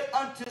dead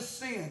unto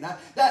sin.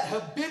 That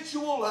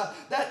habitual,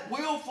 that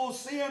willful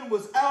sin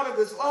was out of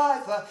his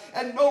life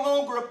and no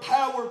longer a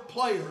power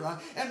player.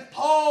 And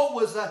Paul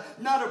was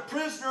not a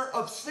prisoner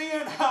of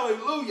sin,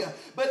 hallelujah,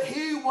 but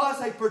he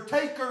was a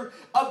partaker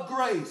of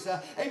grace.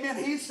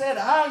 Amen. He said,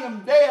 I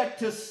am dead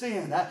to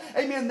sin.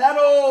 Amen. That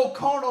old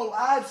carnal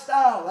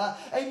lifestyle,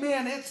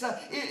 amen, it's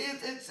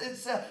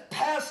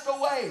passed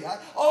away.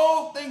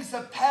 All things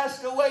have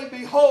passed away.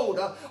 Behold,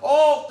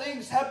 all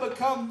things have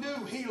become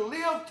new. He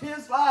lived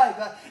his life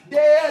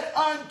dead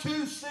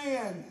unto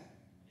sin.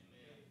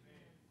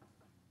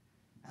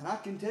 And I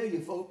can tell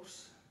you,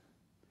 folks,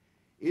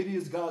 it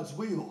is God's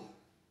will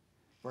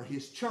for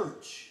His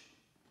church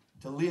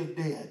to live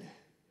dead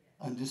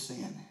unto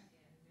sin.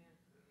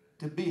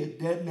 To be a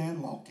dead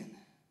man walking.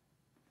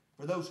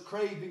 For those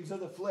cravings of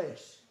the flesh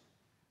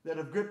that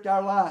have gripped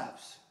our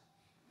lives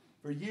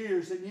for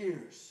years and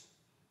years,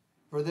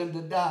 for them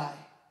to die,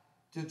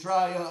 to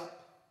dry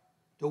up,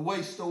 to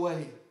waste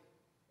away,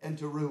 and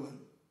to ruin.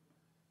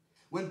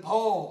 When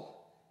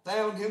Paul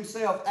found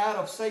himself out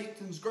of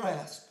Satan's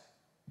grasp,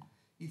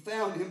 he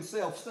found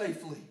himself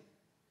safely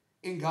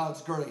in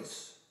God's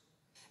grace.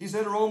 He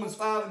said in Romans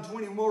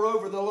 5:20,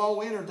 moreover, the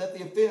law entered that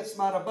the offense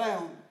might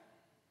abound.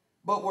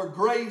 But where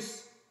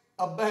grace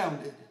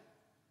abounded,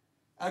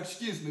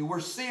 where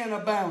sin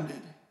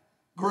abounded,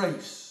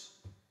 grace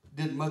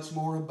did much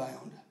more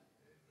abound.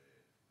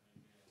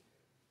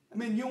 I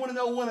mean, you want to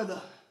know one of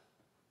the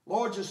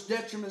largest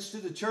detriments to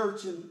the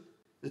church in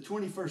the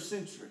 21st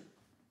century?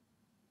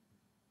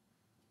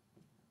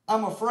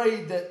 I'm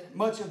afraid that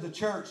much of the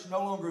church no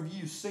longer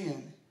views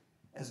sin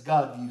as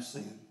God views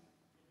sin. Amen.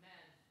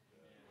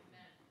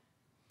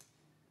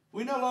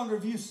 We no longer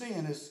view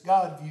sin as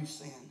God views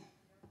sin.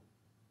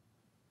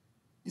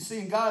 You see,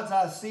 in God's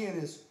eyes, sin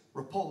is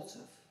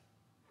repulsive.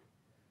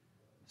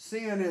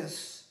 Sin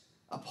is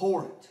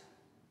abhorrent.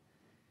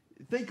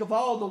 Think of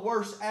all the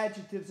worst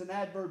adjectives and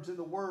adverbs in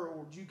the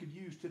world you could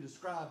use to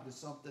describe to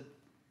something.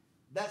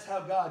 That's how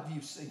God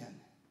views sin.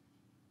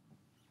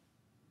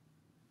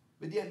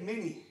 But yet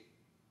many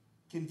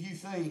can view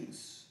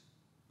things,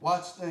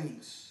 watch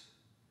things,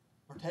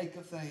 partake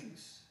of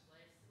things.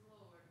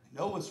 They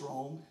know it's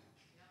wrong.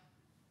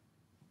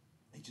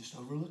 They just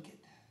overlook it.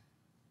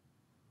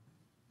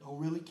 Don't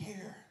really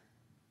care.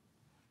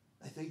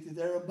 They think that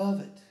they're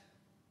above it.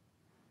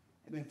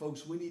 Amen,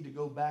 folks, we need to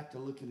go back to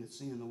looking at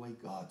sin the way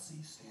God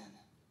sees sin.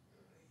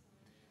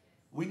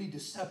 We need to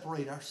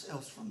separate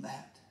ourselves from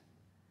that,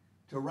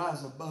 to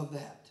rise above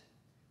that.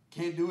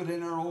 Can't do it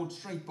in our own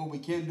strength, but we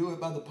can do it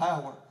by the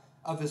power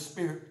of His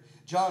Spirit.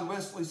 John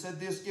Wesley said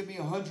this, give me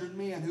 100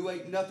 men who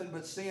hate nothing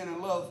but sin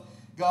and love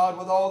God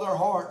with all their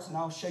hearts, and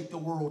I'll shake the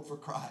world for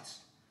Christ.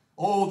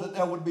 Oh, that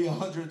there would be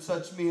 100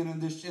 such men in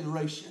this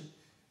generation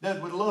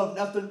that would love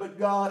nothing but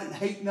God and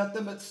hate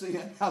nothing but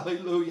sin.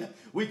 Hallelujah.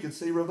 We could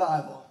see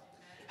revival.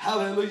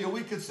 Hallelujah.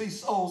 We could see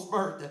souls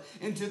birthed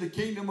into the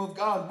kingdom of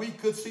God. We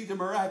could see the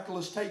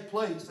miraculous take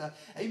place.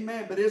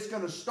 Amen. But it's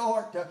going to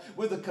start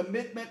with a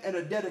commitment and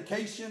a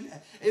dedication.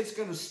 It's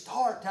going to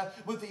start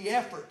with the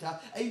effort,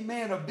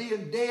 amen, of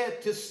being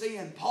dead to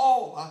sin.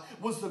 Paul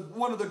was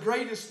one of the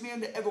greatest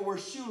men to ever wear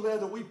shoe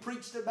leather. We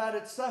preached about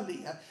it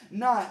Sunday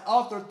night.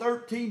 Authored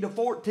 13 to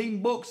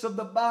 14 books of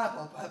the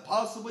Bible.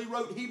 Possibly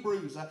wrote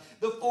Hebrews,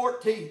 the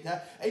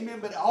 14th.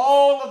 Amen. But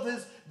all of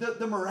this,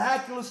 the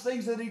miraculous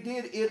things that he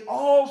did, it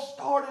all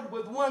started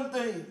with one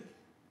thing.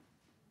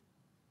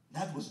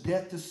 That was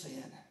death to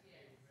sin.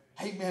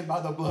 Amen. By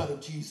the blood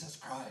of Jesus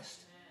Christ.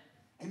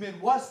 Amen.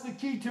 What's the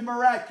key to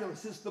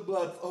miraculous? It's the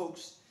blood,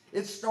 folks.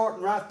 It's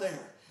starting right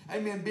there.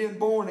 Amen. Being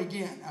born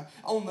again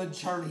on the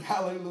journey.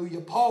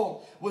 Hallelujah.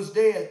 Paul was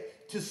dead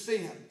to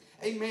sin.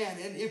 Amen.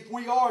 And if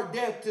we are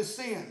dead to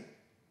sin,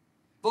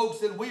 folks,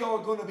 then we are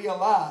going to be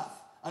alive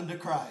unto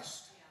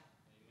Christ.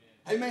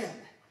 Amen.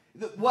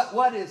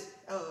 What is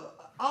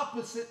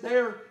opposite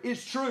there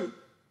is true.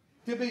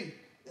 To be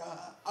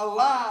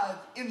alive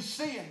in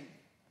sin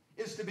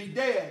is to be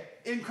dead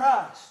in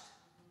Christ.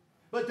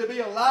 But to be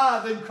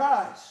alive in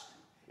Christ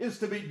is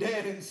to be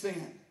dead in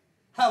sin.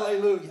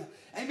 Hallelujah.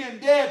 Amen.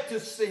 Dead to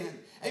sin.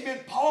 Amen.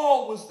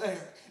 Paul was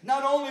there.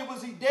 Not only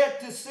was he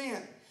dead to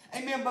sin,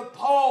 amen, but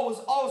Paul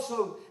was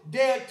also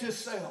dead to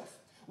self.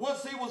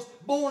 Once he was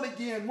born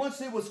again, once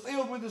he was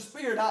filled with the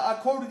Spirit, I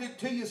quoted it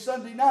to you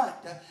Sunday night.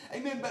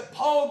 Amen. But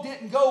Paul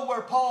didn't go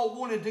where Paul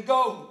wanted to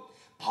go.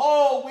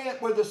 Paul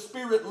went where the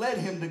Spirit led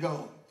him to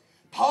go.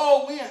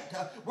 Paul went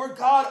where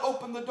God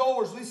opened the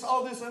doors. We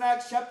saw this in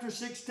Acts chapter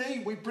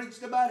 16. We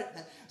preached about it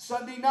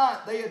Sunday night.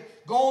 They had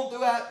gone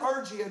throughout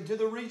Phrygia into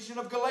the region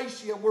of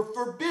Galatia and were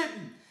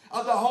forbidden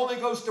of the Holy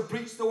Ghost to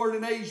preach the word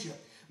in Asia.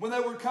 When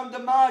they were come to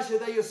Mysia,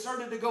 they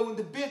asserted to go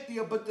into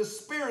Bithynia, but the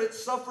Spirit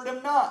suffered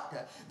them not.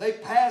 They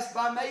passed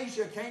by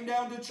Mysia, came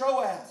down to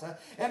Troas,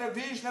 and a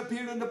vision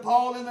appeared unto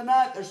Paul in the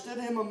night. There stood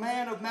him a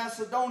man of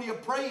Macedonia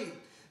praying,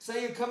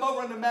 saying, come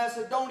over into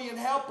Macedonia and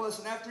help us.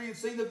 And after he had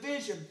seen the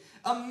vision,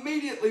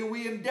 immediately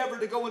we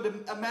endeavored to go into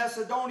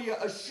Macedonia,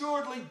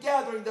 assuredly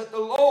gathering that the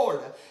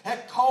Lord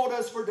had called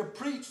us for to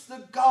preach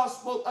the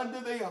gospel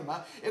unto them.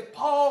 If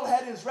Paul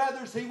had his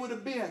rathers, he would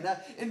have been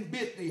in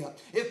Bithynia.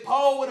 If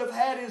Paul would have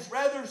had his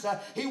rathers,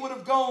 he would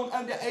have gone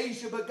unto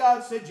Asia. But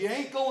God said, you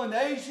ain't going to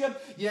Asia.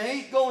 You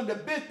ain't going to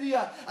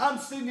Bithynia. I'm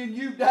sending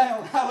you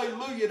down,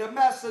 hallelujah, to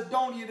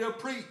Macedonia to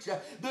preach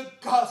the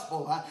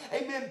gospel.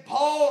 Amen.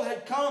 Paul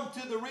had come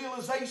to the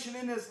realization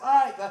in his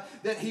life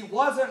that he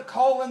wasn't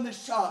calling the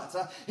shots.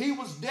 He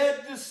was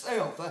dead to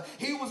self.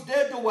 He was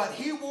dead to what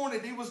he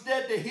wanted. He was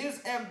dead to his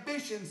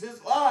ambitions.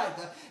 His life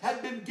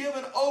had been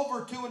given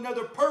over to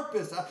another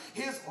purpose.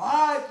 His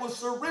life was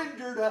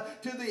surrendered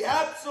to the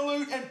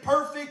absolute and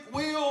perfect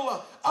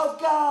will of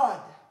God.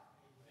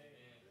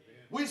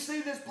 We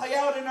see this play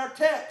out in our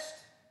text.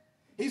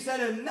 He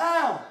said, and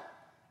now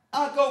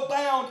I go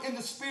bound in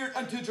the Spirit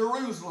unto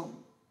Jerusalem,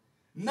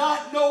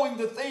 not knowing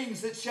the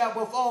things that shall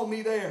befall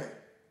me there,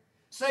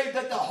 save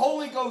that the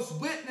Holy Ghost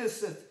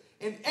witnesseth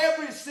in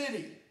every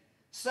city,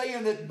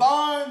 saying that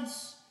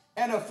bonds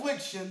and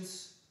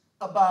afflictions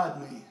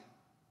abide me.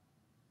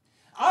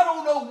 I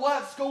don't know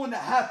what's going to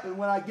happen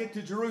when I get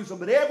to Jerusalem,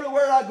 but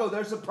everywhere I go,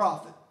 there's a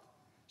prophet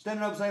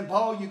standing up saying,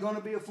 Paul, you're going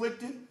to be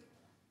afflicted.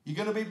 You're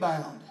going to be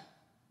bound.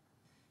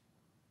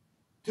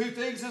 Two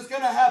things is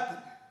going to happen.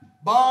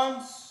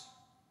 Bonds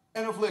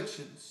and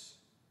afflictions.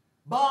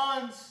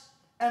 Bonds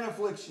and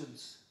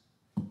afflictions.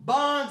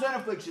 Bonds and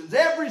afflictions.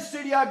 Every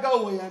city I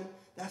go in,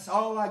 that's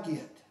all I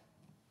get.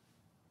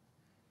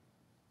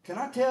 Can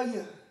I tell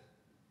you,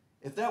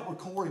 if that were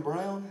Corey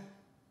Brown,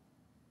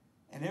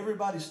 and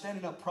everybody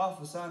standing up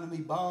prophesying to me,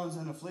 bonds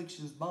and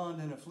afflictions,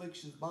 bond and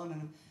afflictions, bond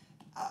and...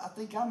 I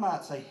think I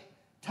might say,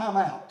 time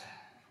out.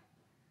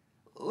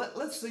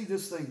 Let's see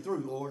this thing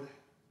through, Lord.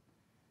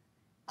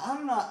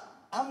 I'm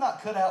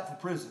not cut out for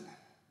prison.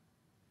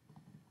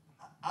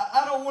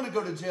 I don't want to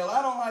go to jail.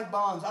 I don't like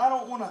bonds. I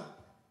don't want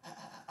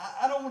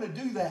to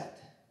do that.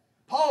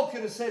 Paul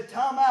could have said,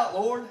 time out,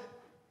 Lord.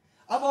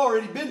 I've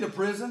already been to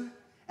prison.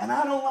 And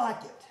I don't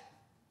like it.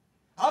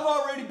 I've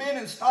already been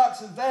in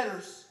stocks and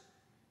fetters.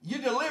 You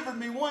delivered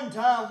me one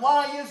time.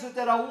 Why is it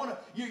that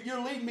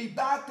you're leading me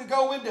back to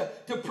go into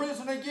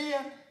prison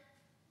again?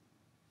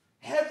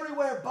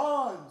 Everywhere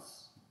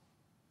bonds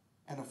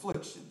and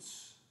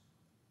afflictions.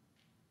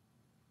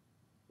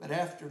 But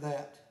after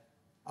that,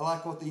 I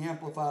like what the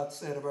Amplified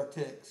said of our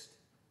text.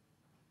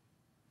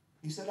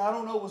 He said, I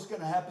don't know what's going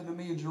to happen to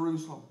me in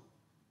Jerusalem,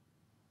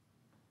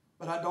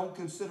 but I don't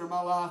consider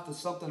my life as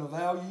something of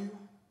value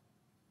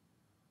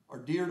or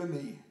dear to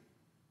me.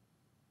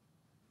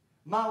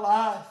 My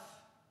life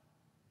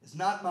is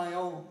not my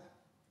own.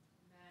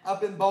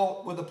 I've been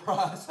bought with a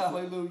price.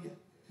 Hallelujah.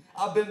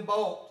 I've been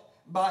bought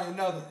by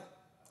another.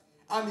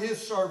 I'm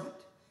His servant.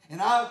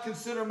 And I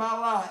consider my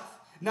life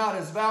not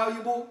as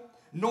valuable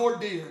nor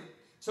dear,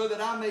 so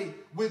that I may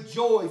with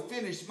joy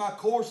finish my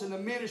course in the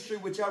ministry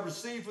which I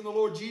received from the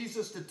Lord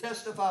Jesus, to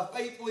testify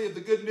faithfully of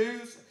the good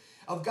news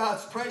of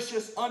God's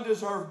precious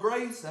undeserved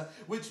grace,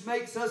 which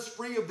makes us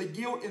free of the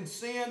guilt and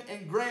sin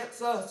and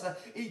grants us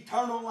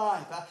eternal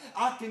life.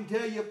 I can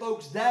tell you,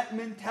 folks, that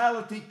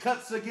mentality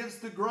cuts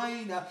against the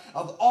grain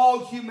of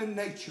all human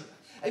nature.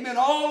 Amen.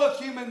 All of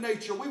human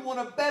nature. We want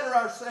to better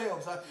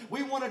ourselves.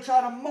 We want to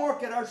try to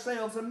market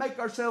ourselves and make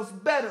ourselves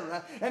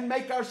better and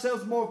make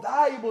ourselves more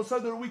valuable so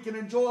that we can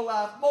enjoy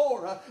life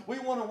more. We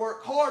want to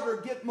work harder,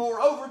 get more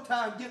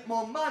overtime, get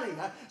more money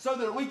so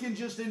that we can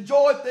just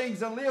enjoy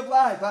things and live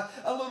life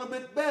a little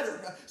bit better,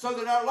 so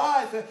that our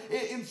life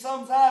in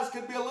some eyes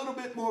could be a little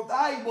bit more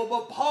valuable.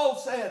 But Paul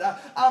said,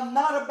 I'm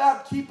not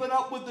about keeping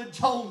up with the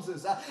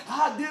Joneses.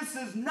 This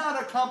is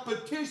not a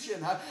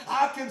competition.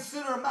 I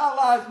consider my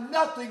life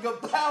nothing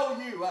of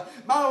value.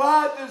 My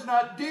life is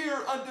not dear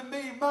unto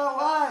me. My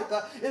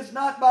life is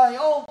not my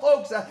own,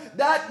 folks.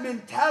 That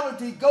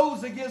mentality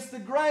goes against the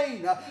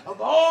grain of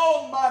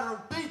all modern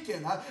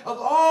thinking, of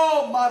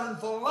all modern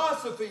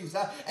philosophies.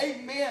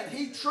 Amen.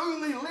 He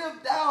truly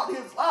lived out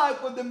his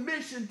life with the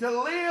mission to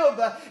live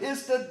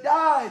is to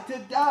die. To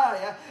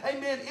die,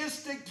 amen,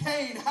 is to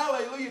gain.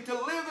 Hallelujah. To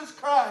live is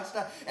Christ,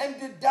 and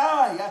to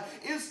die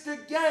is to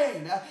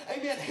gain.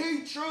 Amen.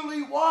 He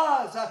truly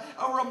was a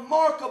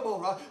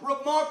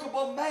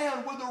remarkable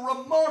man with a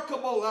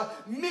remarkable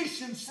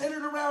mission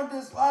centered around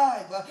his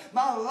life.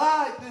 My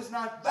life is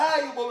not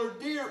valuable or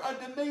dear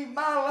unto me.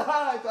 My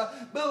life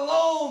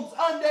belongs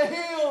unto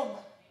Him.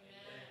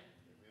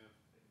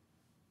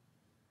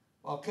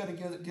 While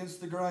cutting against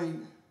the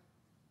grain,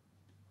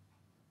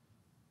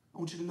 I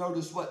want you to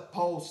notice what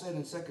Paul said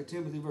in 2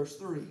 Timothy verse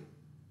 3,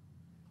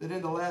 that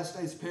in the last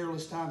days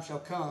perilous times shall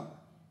come.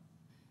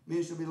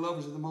 Men shall be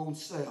lovers of their own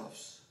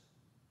selves.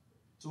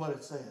 That's what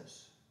it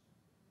says.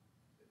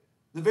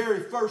 The very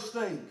first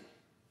thing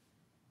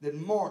that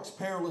marks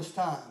perilous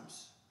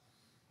times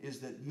is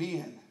that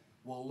men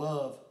will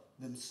love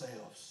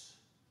themselves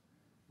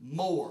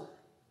more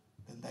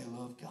than they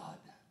love God.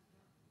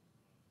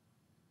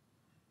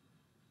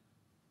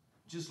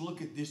 Just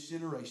look at this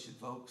generation,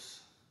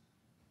 folks.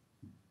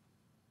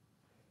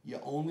 You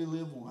only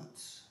live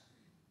once.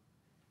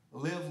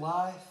 Live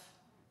life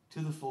to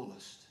the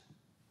fullest.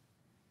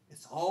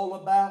 It's all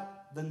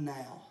about the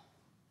now.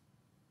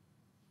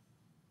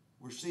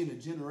 We're seeing a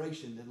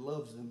generation that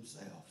loves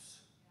themselves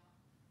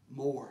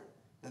more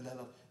than they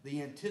love.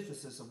 The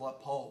antithesis of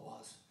what Paul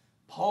was.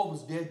 Paul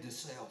was dead to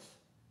self.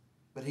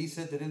 But he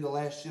said that in the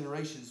last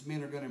generations,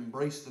 men are going to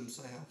embrace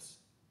themselves.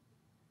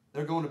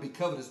 They're going to be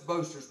covetous,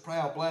 boasters,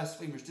 proud,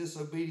 blasphemers,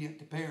 disobedient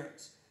to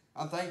parents,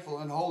 unthankful,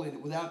 unholy,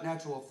 without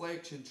natural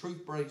affection,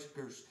 truth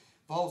breakers,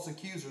 false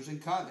accusers,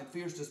 incontinent,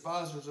 fierce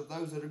despisers of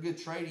those that are good,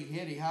 tradie,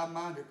 heady,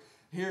 high-minded.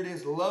 Here it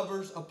is,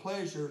 lovers of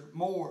pleasure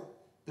more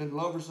than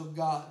lovers of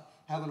God,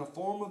 having a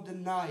form of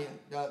denying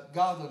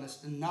godliness,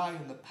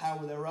 denying the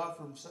power thereof,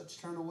 from such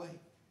turn away.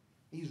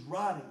 He's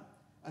writing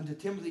unto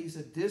Timothy. He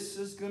said, this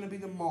is going to be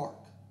the mark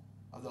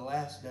of the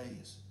last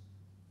days.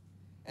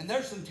 And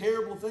there's some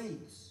terrible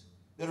things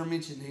that are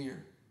mentioned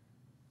here.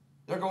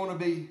 They're going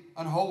to be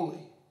unholy,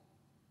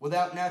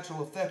 without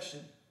natural affection.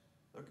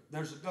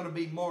 There's going to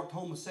be marked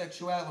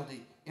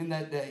homosexuality in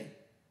that day.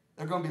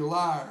 They're going to be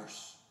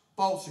liars,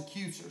 false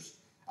accusers.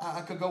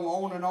 I could go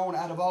on and on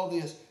out of all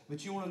this,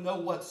 but you want to know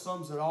what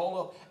sums it all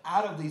up?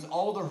 Out of these,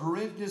 all the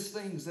horrendous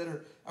things that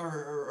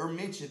are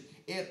mentioned,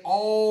 it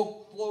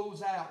all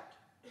flows out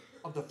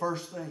of the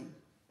first thing,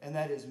 and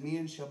that is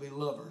men shall be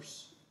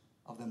lovers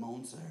of them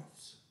own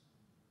selves.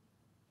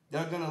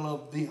 They're going to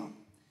love them.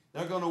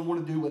 They're going to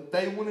want to do what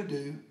they want to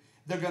do.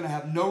 They're going to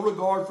have no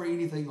regard for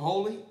anything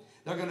holy.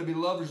 They're going to be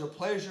lovers of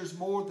pleasures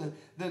more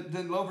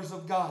than lovers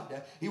of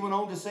God. He went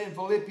on to say in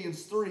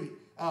Philippians 3,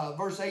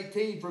 verse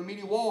 18, for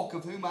many walk,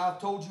 of whom I have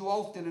told you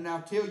often, and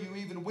I tell you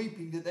even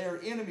weeping, that they are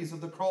enemies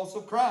of the cross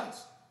of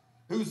Christ,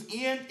 whose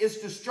end is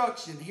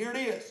destruction. Here it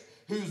is.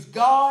 Whose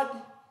God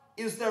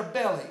is their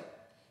belly,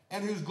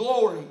 and whose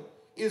glory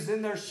is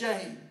in their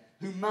shame,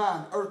 who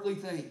mind earthly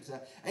things.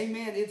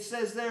 Amen. It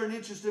says there an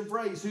interesting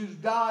phrase, whose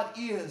God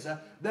is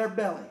their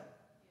belly.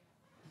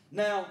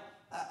 Now,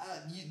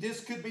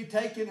 this could be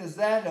taken as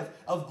that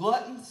of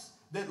gluttons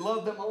that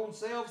love them own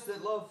selves,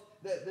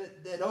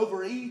 that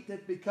overeat,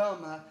 that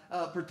become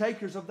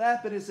partakers of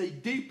that. But it's a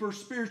deeper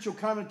spiritual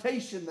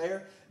connotation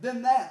there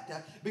than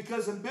that.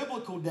 Because in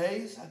biblical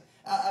days,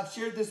 I've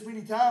shared this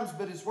many times,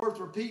 but it's worth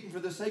repeating for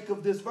the sake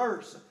of this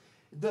verse.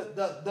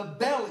 The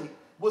belly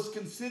was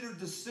considered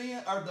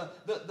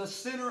the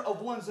center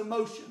of one's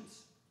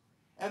emotions.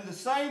 And the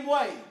same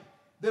way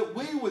that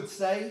we would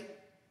say,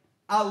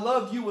 I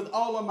love you with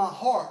all of my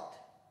heart,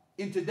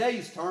 in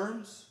today's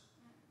terms,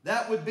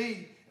 that would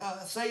be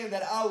saying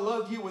that I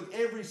love you with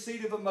every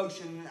seed of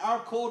emotion. In our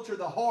culture,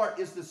 the heart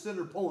is the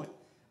center point.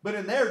 But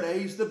in their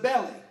days, the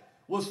belly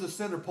was the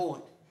center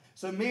point.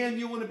 So men,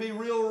 you want to be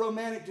real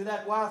romantic to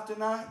that wife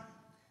tonight?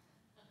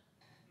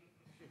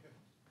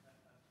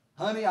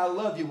 Honey, I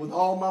love you with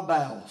all my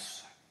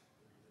bowels.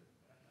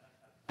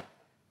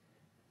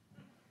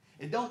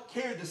 It don't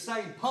carry the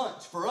same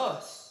punch for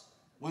us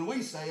when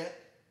we say it,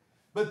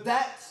 but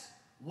that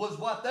was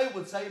what they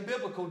would say in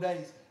biblical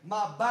days.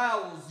 My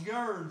bowels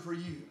yearn for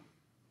you.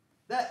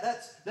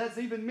 That's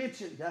even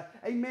mentioned,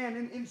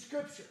 amen, in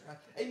Scripture.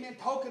 Amen,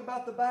 talking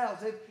about the bowels.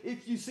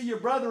 If you see your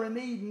brother in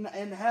need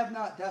and have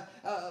not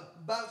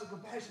bowels of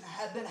compassion,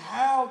 then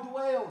how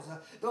dwells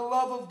the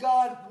love of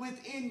God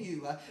within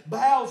you?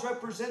 Bowels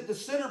represent the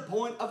center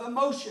point of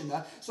emotion.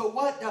 So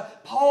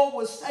what Paul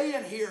was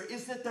saying here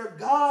is that their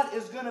God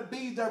is going to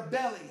be their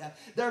belly.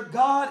 Their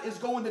God is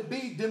going to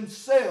be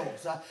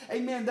themselves.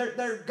 Amen.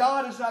 Their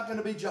God is not going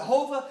to be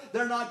Jehovah.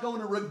 They're not going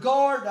to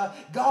regard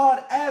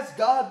God as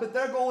God, but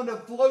they're going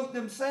to float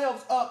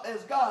themselves up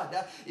as God.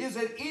 Is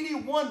it any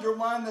wonder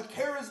why in the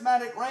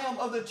charismatic realm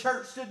of the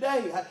church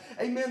today,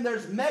 amen,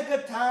 there's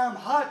mega-time,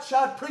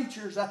 hot-shot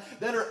preachers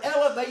that are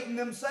elevating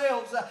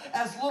themselves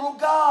as little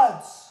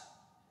gods.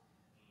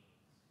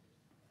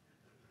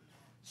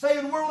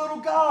 Saying we're little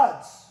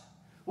gods.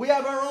 We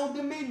have our own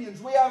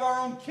dominions. We have our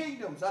own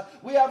kingdoms.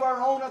 We have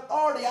our own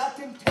authority. I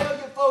can tell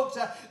you, folks,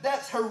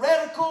 that's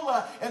heretical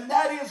and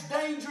that is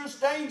dangerous,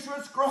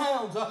 dangerous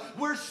grounds.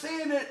 We're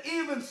seeing it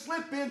even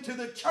slip into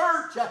the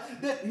church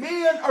that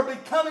men are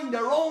becoming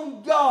their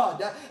own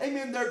God.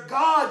 Amen. Their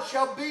God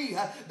shall be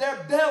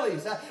their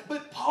bellies.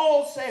 But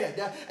Paul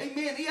said,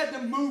 amen, he had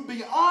to move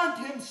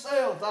beyond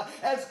himself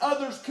as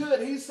others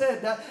could. He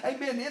said,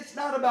 amen, it's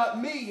not about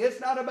me.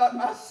 It's not about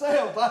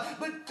myself.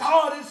 But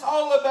God, it's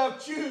all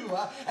about you.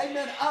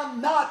 Amen.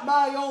 I'm not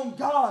my own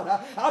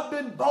God. I've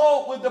been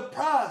bought with a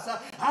price.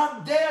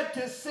 I'm dead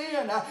to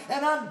sin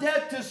and I'm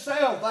dead to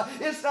self.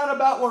 It's not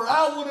about where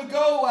I want to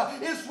go.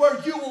 It's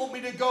where you want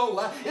me to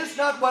go. It's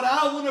not what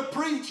I want to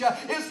preach.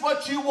 It's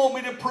what you want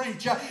me to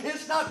preach.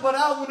 It's not what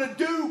I want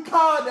to do,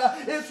 God.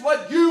 It's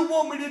what you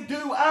want me to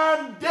do.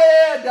 I'm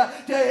dead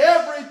to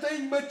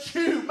everything but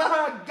you.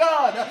 My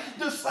God,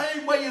 the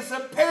same way it's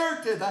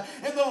imperative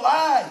in the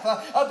life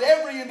of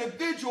every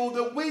individual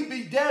that we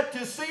be dead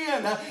to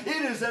sin.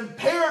 It is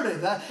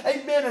imperative,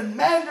 amen, and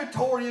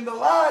mandatory in the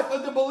life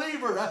of the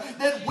believer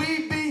that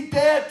we be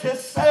dead to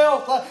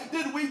self,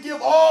 that we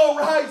give all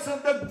rights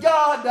unto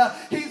God.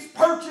 He's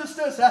purchased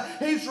us.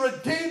 He's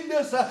redeemed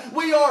us.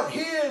 We are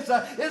His.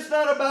 It's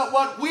not about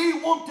what we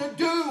want to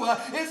do.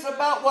 It's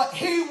about what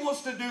He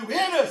wants to do in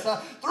us,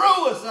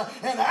 through us,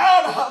 and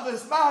out of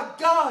us. My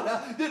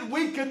God, that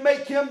we can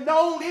make Him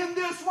known in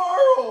this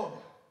world.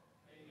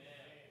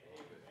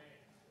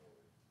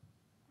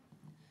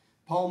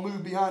 Paul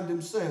moved beyond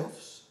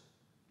himself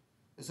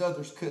as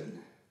others couldn't.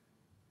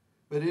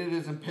 But it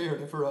is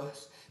imperative for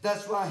us.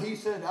 That's why he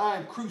said, I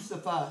am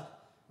crucified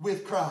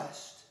with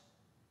Christ,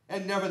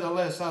 and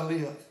nevertheless I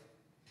live.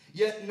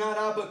 Yet not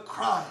I, but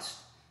Christ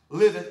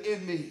liveth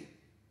in me.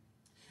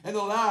 And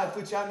the life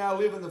which I now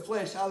live in the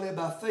flesh, I live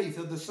by faith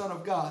of the Son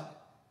of God,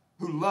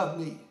 who loved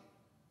me,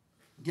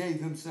 gave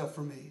himself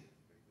for me.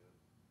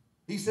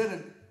 He said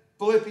in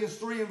Philippians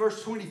 3 and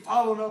verse 20,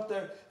 following up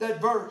there,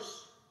 that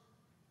verse,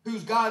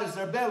 whose God is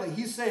their belly,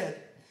 he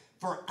said,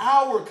 for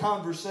our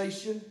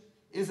conversation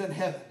is in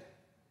heaven,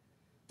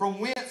 from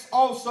whence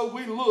also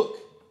we look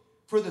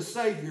for the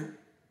Savior,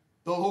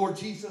 the Lord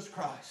Jesus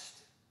Christ.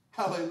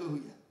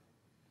 Hallelujah.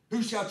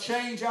 Who shall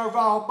change our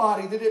vile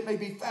body, that it may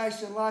be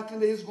fashioned like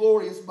unto his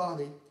glorious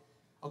body,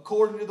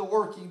 according to the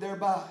working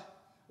thereby,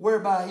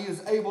 whereby he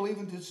is able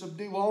even to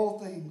subdue all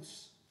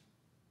things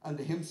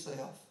unto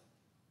himself.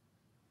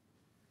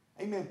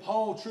 Amen.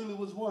 Paul truly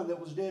was one that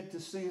was dead to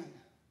sin.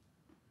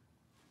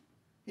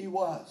 He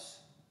was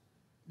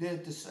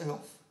dead to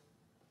self.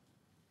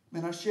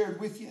 Man, I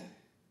shared with you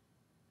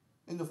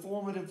in the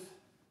formative,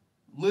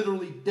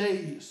 literally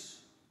days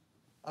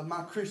of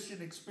my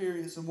Christian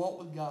experience and walk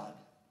with God.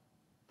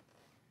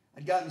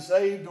 I'd gotten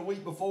saved a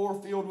week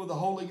before, filled with the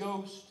Holy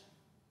Ghost.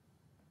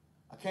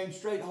 I came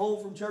straight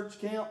home from church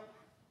camp.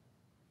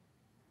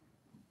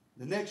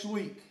 The next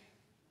week,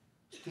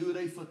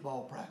 2-a-day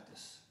football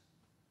practice.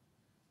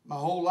 My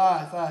whole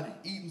life I'd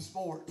eaten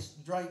sports,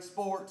 drank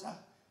sports, I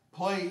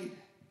played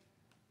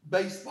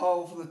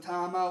baseball from the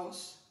time I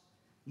was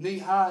knee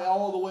high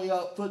all the way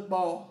up,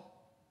 football.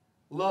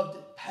 Loved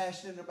it,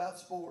 passionate about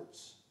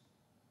sports.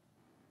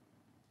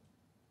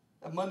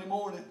 That Monday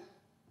morning,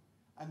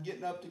 I'm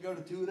getting up to go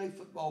to 2-a-day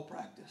football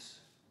practice.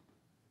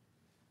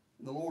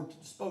 And the Lord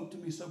spoke to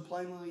me so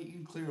plainly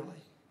and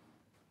clearly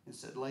and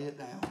said, lay it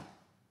down.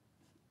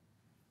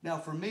 Now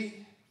for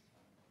me,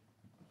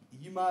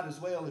 you might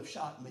as well have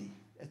shot me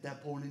at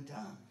that point in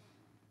time.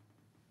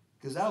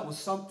 Because that was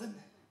something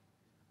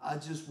I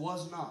just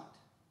was not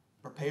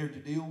prepared to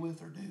deal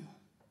with or do.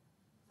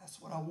 That's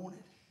what I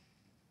wanted.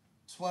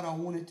 It's what I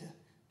wanted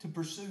to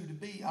pursue, to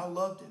be. I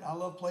loved it. I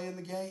loved playing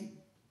the game.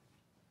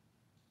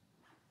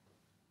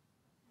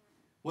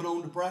 Went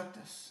on to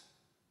practice.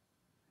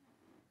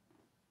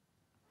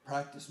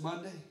 Practice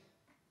Monday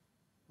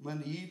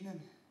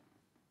evening.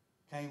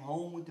 Came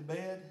home, went to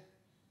bed.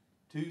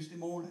 Tuesday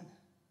morning,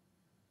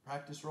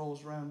 practice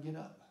rolls around, get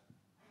up.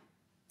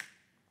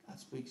 God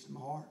speaks to my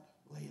heart,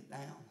 lay it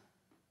down.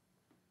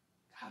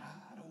 God,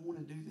 I don't want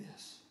to do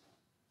this.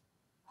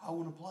 I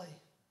want to play.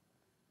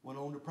 Went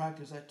on to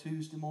practice that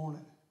Tuesday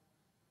morning.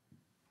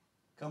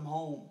 Come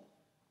home.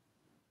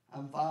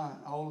 I'm fine.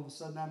 All of a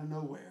sudden, out of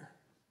nowhere,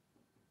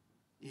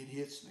 it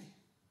hits me.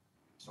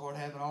 Started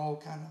having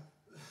all kind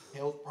of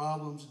health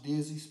problems,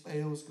 dizzy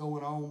spells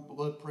going on.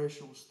 Blood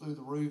pressure was through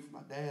the roof.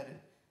 My dad had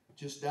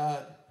just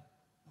died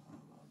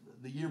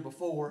the year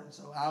before, and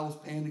so I was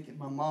panicking.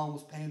 My mom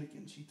was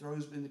panicking. She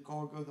throws me in the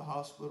car, go to the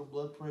hospital.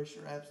 Blood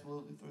pressure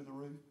absolutely through the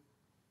roof.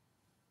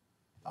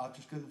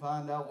 Doctors couldn't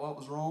find out what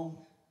was wrong.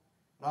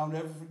 But I'll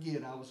never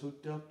forget, I was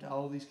hooked up to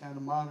all these kind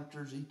of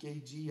monitors,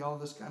 EKG, all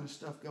this kind of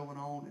stuff going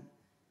on. And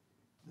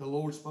the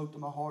Lord spoke to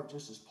my heart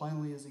just as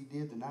plainly as He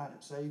did the night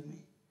it saved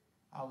me.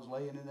 I was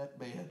laying in that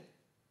bed.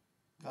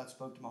 God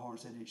spoke to my heart and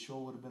said, it sure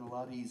would have been a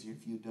lot easier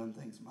if you had done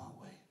things my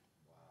way.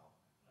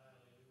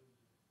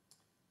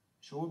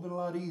 Sure would have been a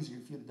lot easier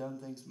if you'd have done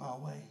things my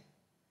way.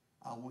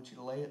 I want you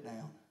to lay it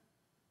down.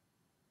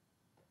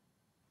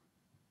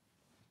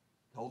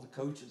 Told the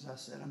coaches, I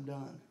said, I'm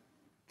done.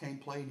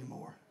 Can't play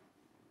anymore.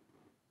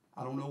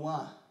 I don't know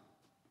why.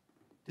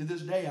 To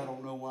this day, I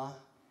don't know why.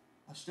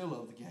 I still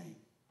love the game.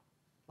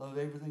 Love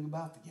everything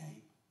about the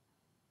game.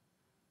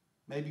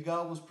 Maybe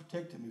God was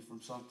protecting me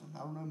from something. I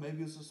don't know.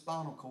 Maybe it's a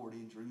spinal cord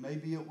injury.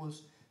 Maybe it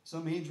was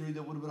some injury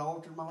that would have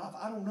altered my life.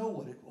 I don't know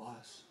what it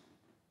was.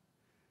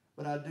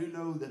 But I do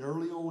know that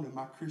early on in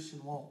my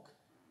Christian walk,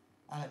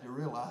 I had to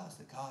realize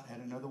that God had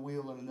another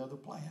will and another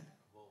plan.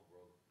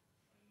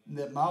 And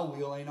that my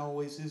will ain't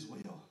always His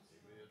will.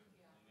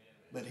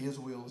 But His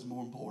will is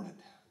more important.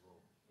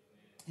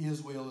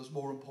 His will is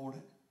more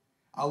important.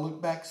 I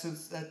look back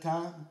since that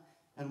time,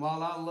 and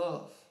while I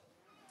love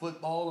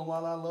football and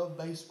while I love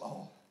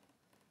baseball,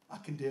 I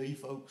can tell you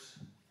folks,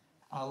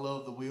 I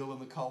love the will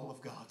and the call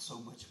of God so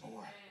much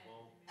more.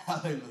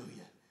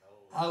 Hallelujah.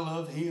 I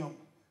love Him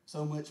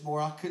so much more.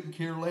 I couldn't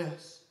care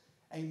less.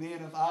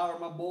 Amen. If I or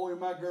my boy or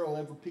my girl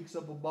ever picks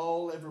up a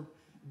ball, ever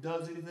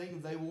does anything,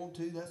 if they want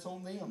to, that's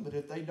on them. But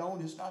if they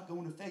don't, it's not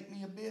going to affect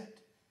me a bit.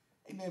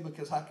 Amen.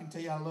 Because I can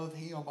tell you I love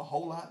Him a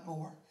whole lot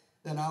more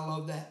than I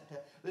love that.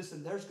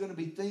 Listen, there's going to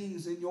be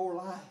things in your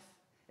life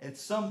at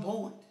some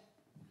point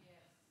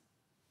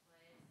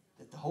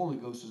that the Holy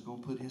Ghost is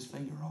going to put His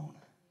finger on.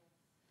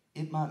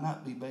 It might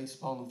not be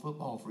baseball and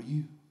football for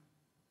you.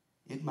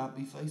 It might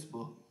be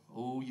Facebook.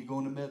 Oh, you're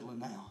going to meddling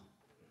now.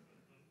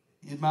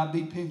 It might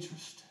be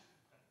Pinterest.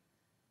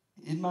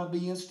 It might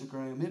be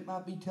Instagram. It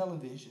might be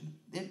television.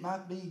 It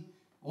might be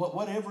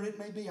whatever it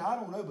may be. I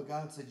don't know, but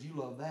God said you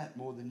love that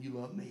more than you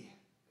love me.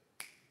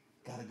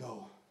 Gotta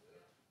go.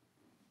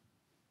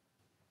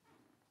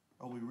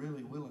 Are we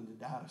really willing to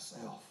die to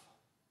self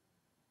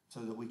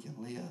so that we can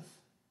live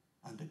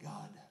unto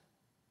God?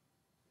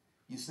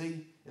 You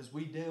see, as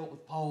we dealt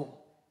with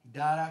Paul, he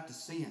died out to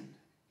sin.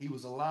 He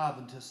was alive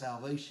unto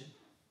salvation.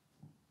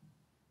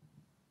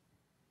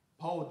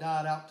 Paul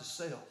died out to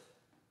self.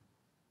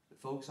 But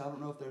folks, I don't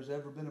know if there's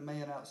ever been a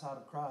man outside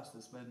of Christ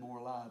that's been more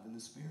alive in the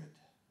Spirit.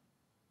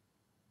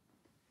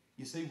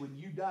 You see, when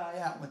you die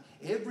out, when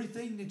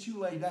everything that you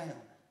lay down,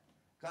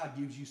 God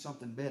gives you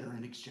something better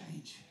in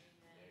exchange.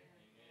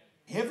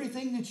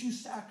 Everything that you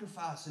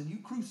sacrifice and you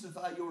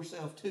crucify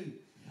yourself to,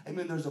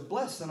 amen, there's a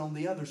blessing on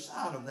the other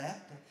side of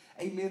that.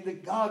 Amen,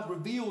 that God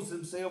reveals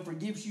Himself or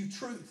gives you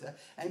truth.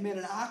 Amen,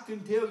 and I can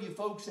tell you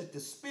folks that the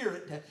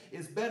Spirit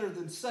is better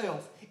than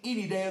self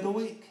any day of the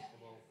week.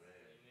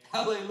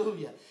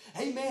 Hallelujah.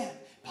 Amen.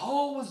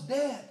 Paul was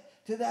dead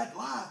to that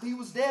life. He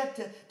was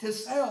dead to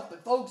self.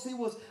 But folks, he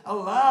was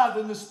alive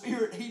in the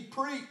Spirit. He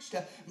preached.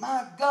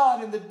 My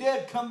God, and the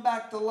dead come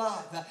back to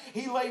life.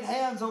 He laid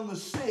hands on the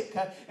sick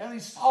and he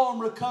saw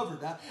them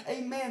recovered.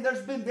 Amen.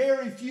 There's been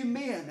very few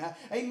men,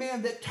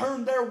 amen, that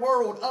turned their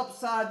world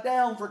upside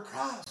down for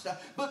Christ.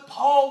 But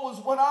Paul was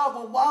one of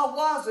them. Why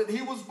was it?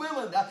 He was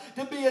willing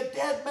to be a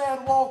dead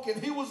man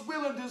walking. He was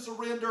willing to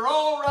surrender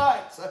all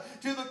rights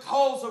to the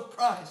cause of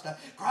Christ.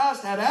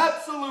 Christ had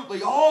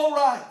absolutely all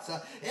rights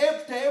to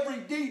every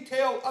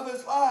detail of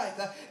his life.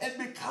 And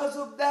because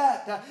of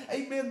that,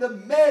 amen, the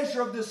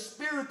measure of the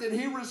Spirit that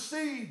he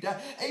received,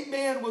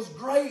 amen, was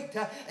great,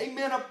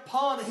 amen,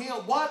 upon him.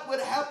 What would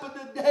happen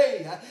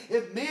today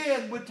if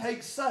men would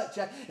take such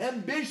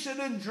ambition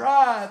and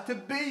drive to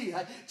be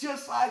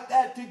just like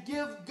that, to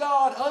give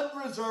God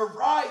unreserved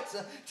rights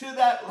to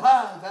that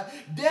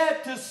life,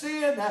 dead to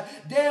sin,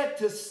 dead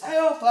to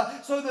self,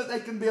 so that they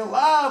can be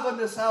alive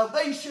unto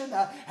salvation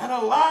and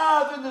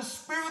alive in the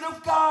Spirit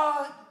of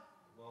God.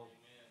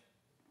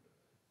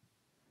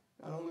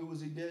 Not only was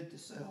he dead to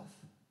self,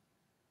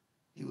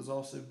 he was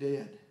also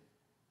dead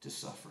to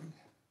suffering.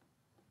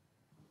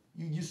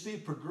 You see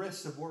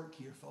progressive work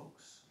here,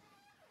 folks.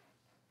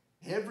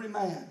 Every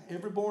man,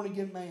 every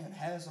born-again man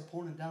has a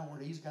point in time where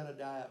he's got to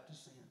die out to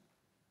sin.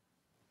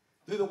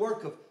 Through the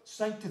work of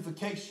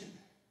sanctification,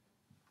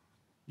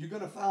 you're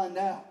going to find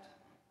out,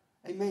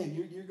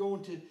 amen, you're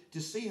going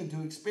to see and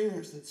to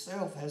experience that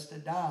self has to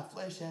die,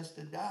 flesh has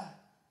to die,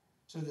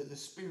 so that the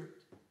Spirit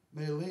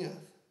may live.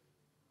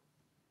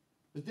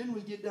 But then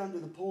we get down to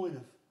the point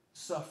of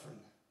suffering.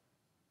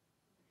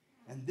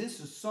 And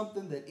this is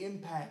something that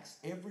impacts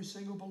every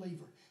single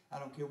believer. I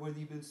don't care whether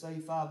you've been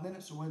saved 5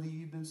 minutes or whether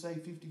you've been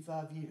saved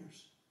 55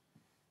 years.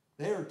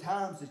 There are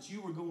times that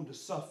you are going to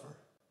suffer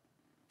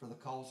for the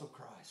cause of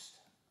Christ.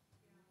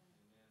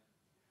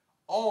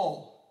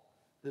 All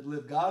that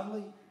live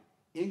godly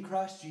in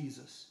Christ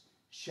Jesus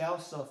shall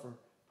suffer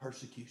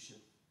persecution.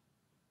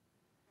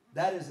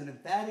 That is an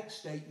emphatic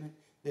statement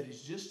that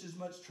is just as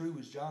much true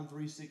as John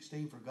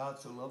 3:16, for God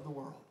so loved the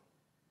world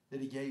that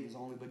he gave his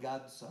only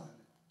begotten Son.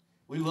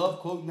 We love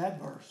quoting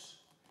that verse,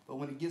 but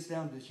when it gets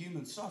down to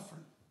human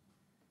suffering,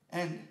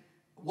 and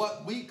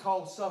what we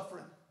call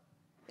suffering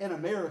in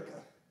America,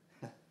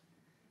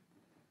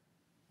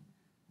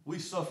 we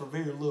suffer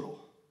very little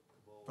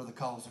for the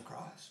cause of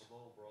Christ.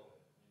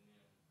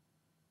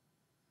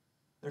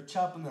 They're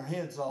chopping their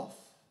heads off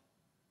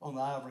on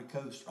the Ivory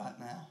Coast right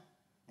now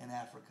in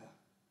Africa.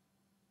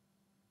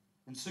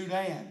 In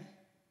Sudan,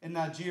 in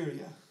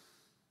Nigeria,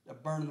 they're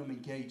burning them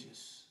in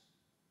cages.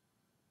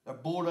 They're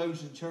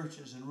bulldozing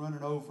churches and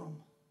running over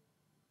them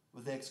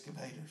with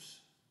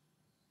excavators.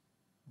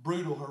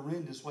 Brutal,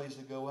 horrendous ways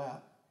to go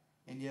out.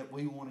 And yet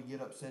we want to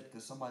get upset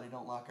because somebody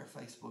don't like our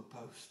Facebook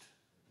post.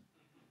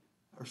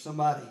 Or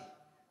somebody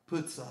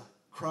puts a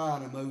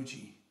crying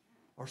emoji.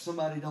 Or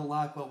somebody don't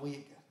like what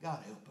we... God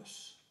help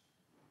us.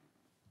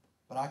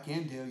 But I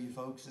can tell you,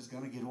 folks, it's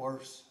going to get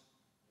worse.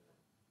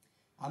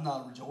 I'm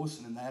not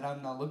rejoicing in that.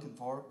 I'm not looking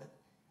for it. But,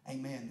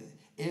 amen.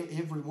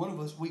 Every one of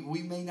us,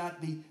 we may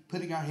not be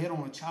putting our head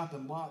on a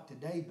chopping block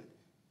today, but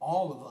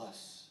all of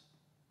us,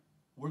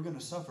 we're going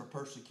to suffer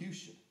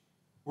persecution.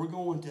 We're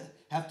going to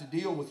have to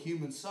deal with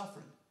human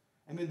suffering.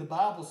 I mean, the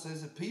Bible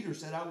says that Peter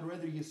said, I would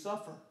rather you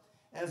suffer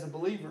as a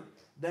believer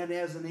than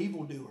as an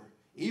evildoer.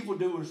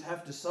 Evildoers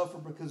have to suffer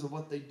because of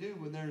what they do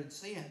when they're in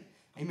sin.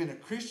 Amen. A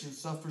Christian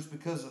suffers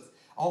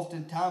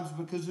oftentimes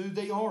because of who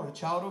they are, a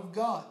child of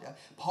God.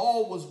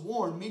 Paul was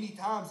warned many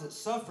times that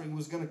suffering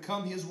was going to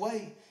come his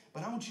way.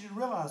 But I want you to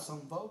realize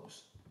something,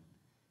 folks.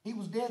 He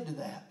was dead to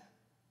that.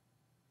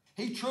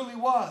 He truly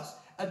was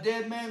a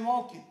dead man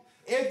walking.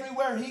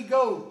 Everywhere he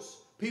goes,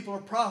 people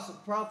are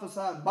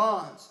prophesying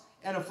bonds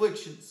and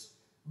afflictions.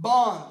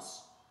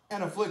 Bonds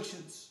and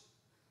afflictions.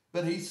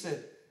 But he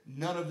said,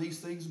 none of these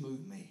things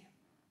move me.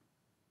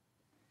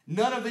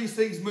 None of these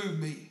things move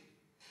me.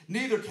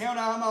 Neither count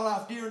I my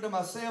life dear unto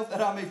myself,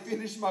 that I may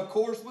finish my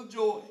course with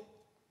joy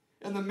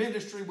in the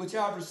ministry which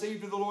I have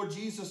received of the Lord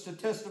Jesus to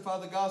testify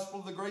the gospel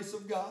of the grace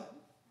of God.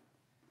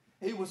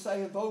 He was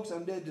saying, folks,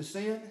 I'm dead to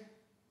sin,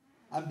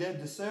 I'm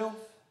dead to self,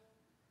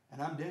 and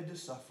I'm dead to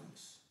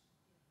sufferings.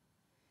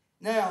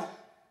 Now,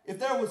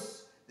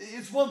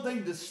 it's one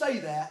thing to say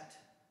that,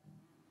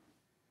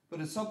 but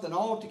it's something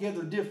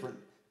altogether different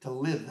to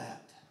live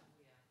that.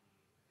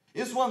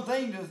 It's one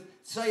thing to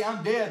say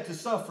I'm dead to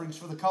sufferings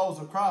for the cause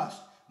of Christ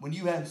when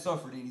you haven't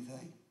suffered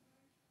anything.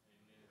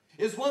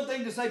 It's one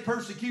thing to say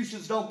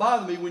persecutions don't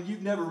bother me when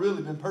you've never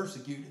really been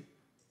persecuted.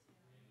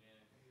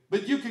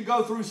 But you can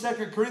go through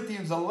 2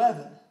 Corinthians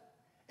 11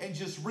 and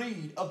just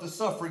read of the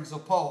sufferings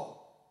of Paul.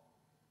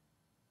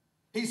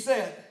 He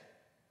said,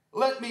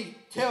 let me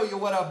tell you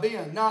what I've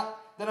been. Not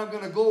that I'm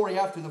going to glory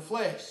after the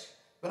flesh,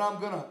 but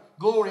I'm going to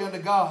glory unto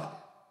God.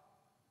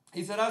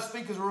 He said, I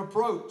speak as a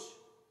reproach.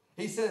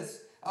 He says,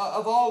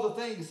 of all the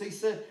things, he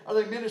said, are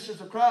they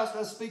ministers of Christ?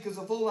 I speak as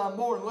a fool, I'm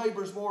more, and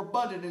labors more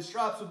abundant, and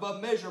stripes above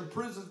measure, and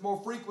prisons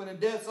more frequent, and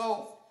deaths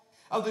oft.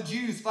 Of the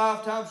Jews,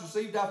 5 times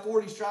received I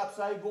 40 stripes,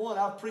 save one.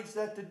 I've preached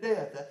that to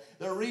death.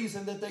 The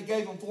reason that they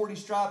gave him 40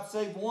 stripes,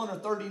 save one, or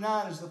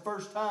 39 is the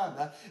first time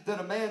that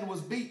a man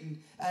was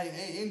beaten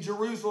in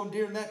Jerusalem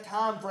during that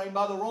time frame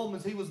by the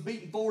Romans. He was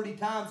beaten 40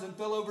 times and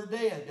fell over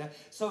dead.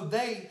 So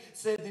they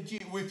said that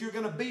if you're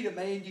going to beat a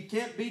man, you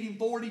can't beat him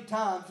 40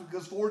 times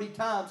because 40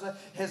 times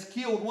has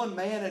killed one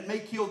man and may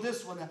kill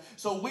this one.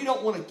 So we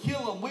don't want to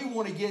kill them. We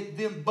want to get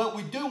them, but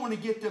we do want to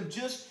get them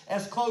just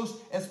as close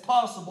as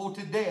possible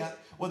to death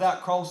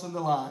without crossing the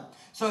line.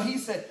 So he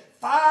said,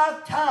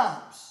 5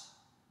 times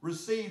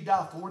received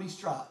I 40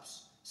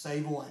 stripes,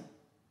 save one.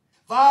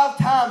 5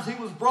 times he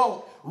was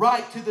brought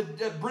right to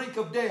the brink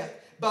of death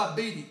by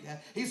beating.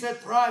 He said,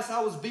 thrice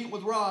I was beat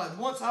with rods.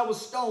 Once I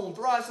was stoned.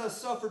 Thrice I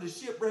suffered a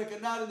shipwreck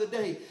at night and the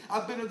day.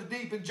 I've been in the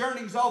deep and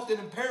journeyings often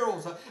in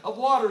perils of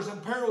waters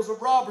and perils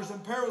of robbers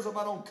and perils of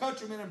my own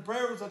countrymen and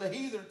perils of the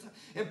heathens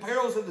and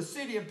perils of the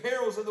city and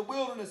perils of the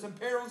wilderness and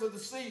perils of the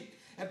sea.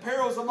 And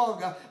perils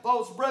among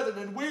false brethren,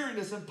 and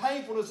weariness and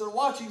painfulness, and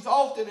watchings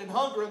often, and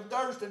hunger and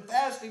thirst, and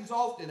fastings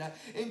often,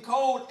 in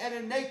cold and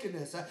in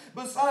nakedness.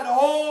 Beside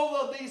all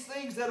of these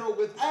things that are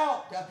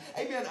without,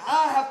 amen,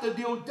 I have to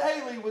deal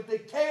daily with the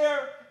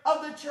care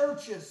of the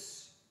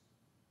churches.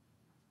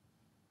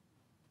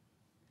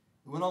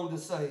 He went on to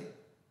say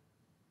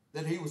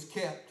that he was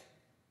kept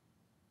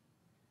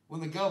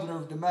when the governor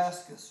of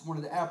Damascus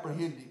wanted to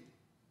apprehend him,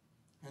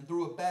 and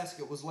through a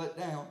basket was let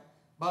down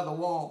by the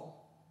wall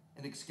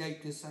and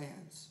escaped his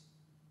hands.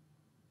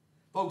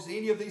 Folks,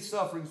 any of these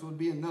sufferings would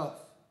be enough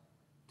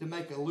to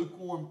make a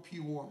lukewarm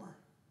pew warmer.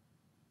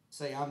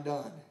 Say, I'm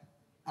done.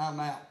 I'm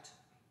out.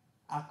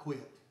 I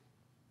quit.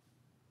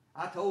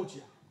 I told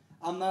you,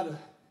 I'm not an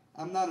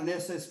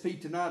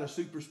SSP tonight, a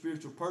super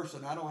spiritual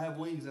person. I don't have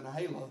wings and a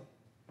halo.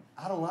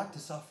 I don't like to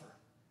suffer.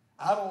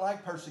 I don't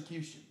like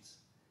persecutions.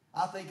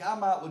 I think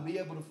I would be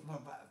able to,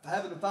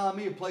 having to find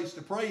me a place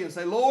to pray and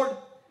say, Lord,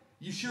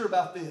 you sure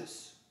about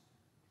this?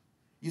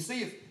 You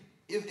see,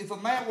 if a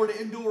man were to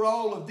endure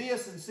all of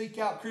this and seek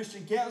out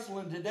Christian counsel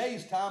in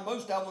today's time,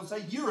 most of them would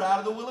say, you're out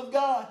of the will of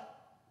God.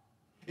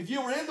 If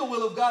you were in the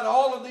will of God,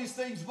 all of these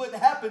things wouldn't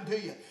happen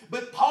to you.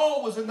 But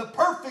Paul was in the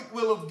perfect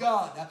will of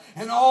God,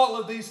 and all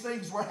of these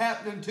things were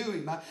happening to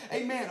him.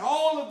 Amen.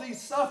 All of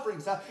these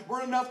sufferings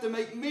were enough to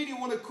make many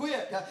want to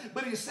quit.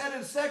 But he said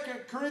in 2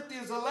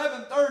 Corinthians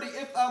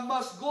 11:30, if I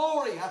must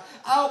glory,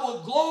 I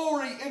will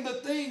glory in the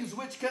things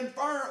which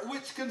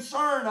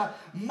concern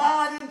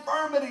my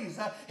infirmities.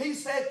 He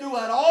said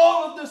throughout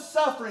all of the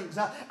sufferings,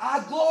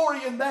 I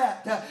glory in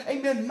that.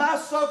 Amen. My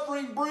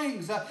suffering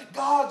brings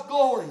God's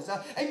glories.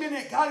 Amen.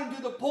 It got him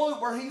to the point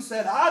where he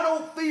said, I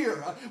don't fear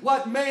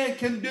what man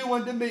can do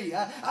unto me.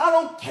 I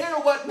don't care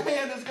what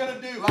man is going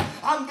to do.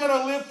 I'm going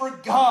to live for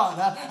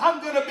God.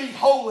 I'm going to be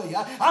holy.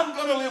 I'm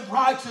going to live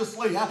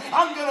righteously.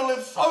 I'm going to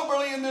live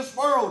soberly in this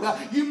world.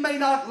 You may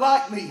not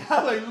like me.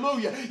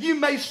 Hallelujah. You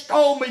may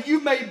stone me. You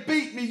may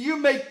beat me. You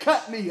may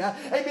cut me.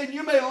 Amen.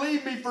 You may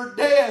leave me for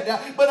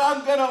dead. But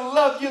I'm going to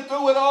love you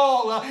through it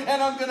all.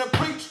 And I'm going to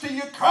preach to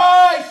you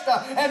Christ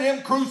and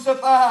Him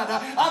crucified.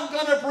 I'm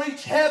going to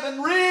preach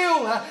heaven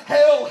real,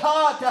 hell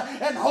hot,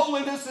 and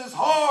holiness as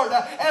hard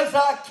as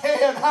I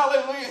can.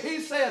 Hallelujah. He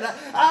said,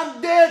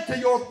 I'm dead to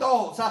your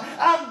thoughts.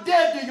 I'm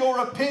dead to your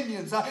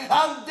opinions.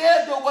 I'm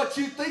dead to what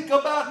you think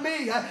about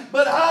me.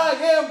 But I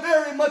am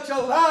very much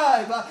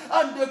alive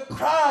unto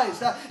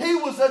Christ. He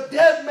was a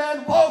dead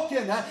man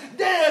walking,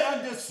 dead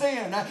unto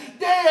sin,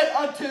 dead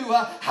unto,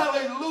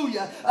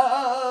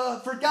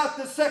 hallelujah, forgot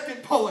the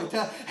second point,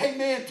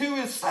 amen, to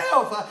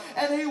himself.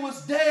 And he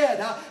was dead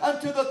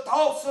unto the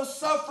thoughts of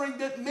suffering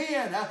that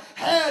men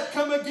had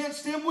come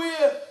against him with.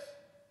 Amen.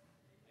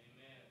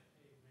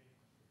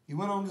 He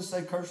went on to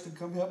say, Kirsten,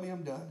 come help me,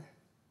 I'm done.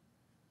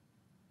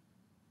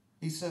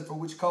 He said, for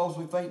which cause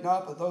we faint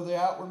not, but though the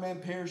outward man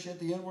perish, yet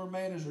the inward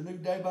man is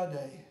renewed day by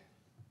day.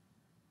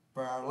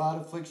 For our light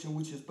affliction,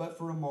 which is but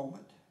for a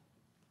moment,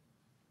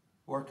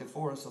 worketh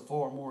for us a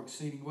far more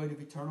exceeding weight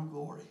of eternal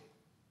glory.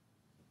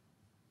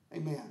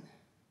 Amen.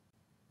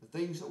 The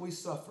things that we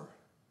suffer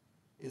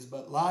is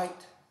but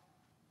light,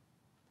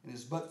 and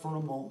is but for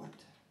a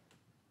moment.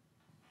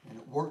 And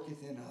it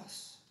worketh in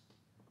us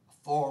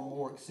a far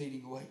more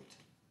exceeding weight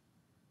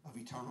of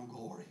eternal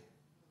glory.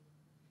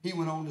 He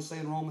went on to say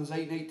in Romans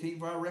 8:18,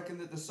 for I reckon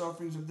that the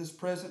sufferings of this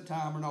present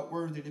time are not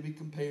worthy to be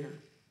compared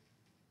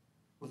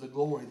with the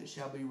glory that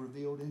shall be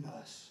revealed in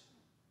us.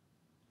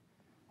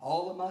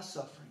 All of my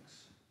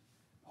sufferings,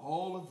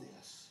 all of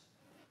this,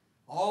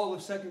 all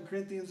of 2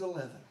 Corinthians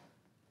 11,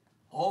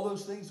 all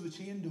those things which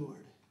he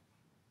endured,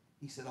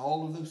 he said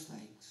all of those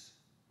things,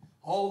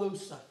 all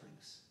those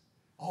sufferings,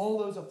 all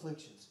those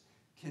afflictions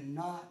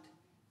cannot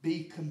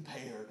be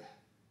compared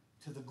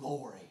to the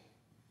glory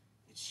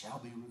that shall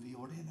be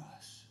revealed in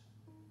us.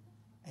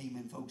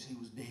 Amen, folks. He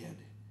was dead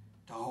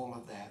to all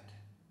of that.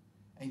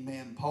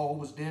 Amen. Paul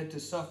was dead to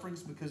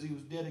sufferings because he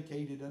was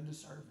dedicated unto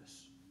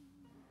service.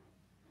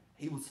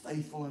 He was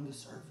faithful unto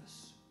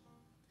service.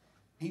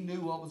 He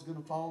knew what was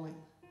going to fall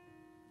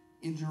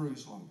in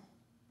Jerusalem.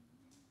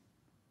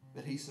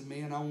 But he said,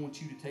 man, I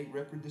want you to take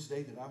record this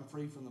day that I'm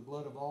free from the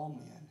blood of all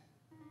men.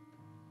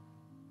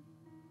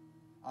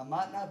 I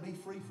might not be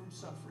free from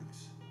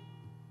sufferings,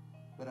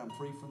 but I'm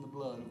free from the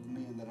blood of the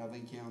men that I've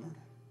encountered,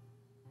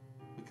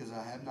 because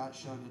I have not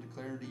shunned to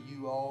declare to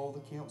you all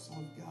the counsel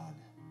of God.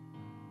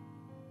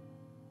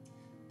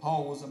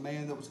 Paul was a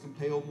man that was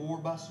compelled more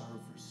by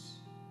service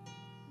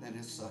than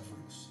his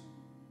sufferings.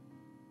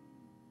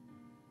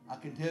 I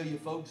can tell you,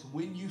 folks,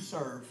 when you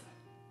serve,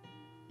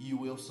 you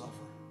will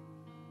suffer.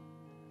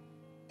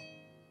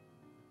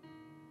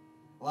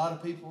 A lot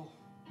of people,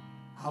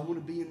 I want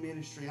to be in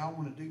ministry, I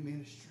want to do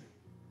ministry.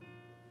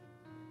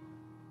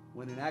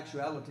 When in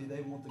actuality,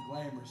 they want the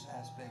glamorous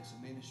aspects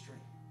of ministry.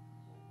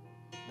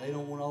 They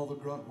don't want all the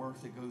grunt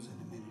work that goes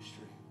into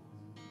ministry.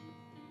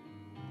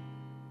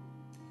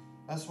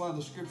 That's why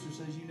the scripture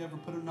says you never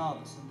put a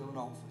novice into an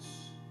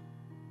office.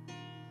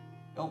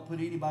 Don't put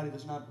anybody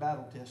that's not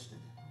battle tested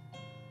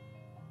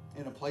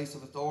in a place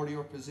of authority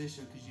or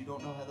position, because you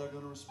don't know how they're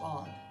going to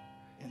respond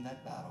in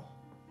that battle.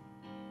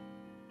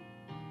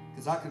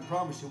 Because I can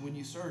promise you, when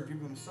you serve, you're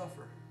going to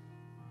suffer.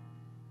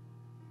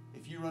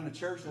 If you run a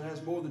church that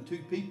has more than 2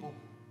 people,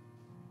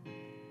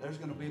 there's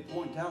going to be a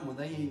point in time when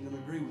they ain't going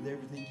to agree with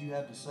everything you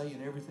have to say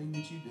and everything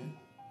that you do.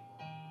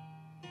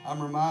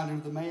 I'm reminded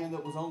of the man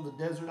that was on the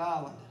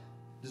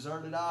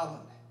deserted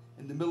island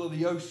in the middle of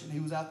the ocean. He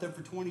was out there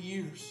for 20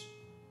 years.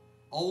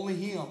 Only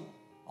him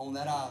on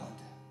that island.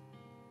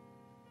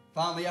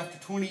 Finally, after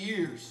 20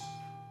 years,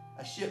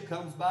 a ship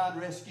comes by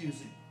and rescues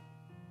him.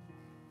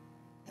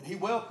 And he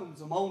welcomes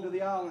them onto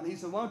the island. He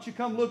said, why don't you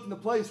come look in the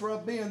place where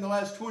I've been the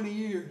last 20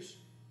 years?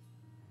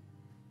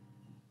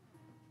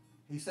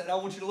 He said, I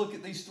want you to look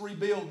at these 3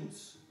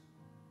 buildings.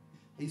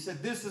 He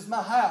said, this is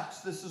my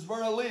house. This is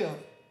where I live.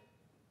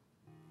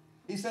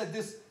 He said,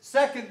 this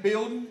second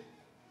building,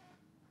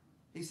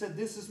 he said,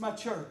 this is my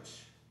church.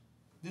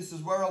 This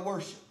is where I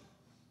worship.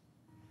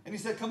 And he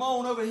said, come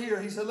on over here.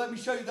 He said, let me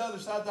show you the other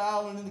side of the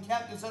island. And the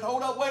captain said,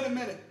 hold up, wait a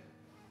minute.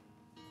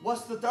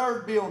 What's the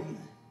third building?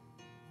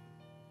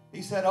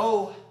 He said,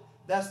 oh,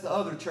 that's the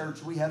other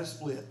church. We had a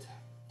split.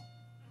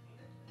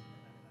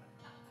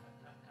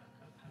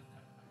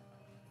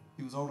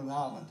 He was on an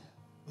island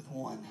with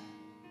one.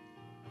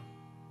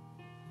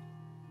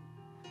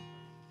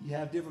 You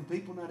have different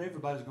people. Not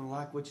everybody's going to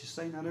like what you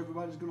say. Not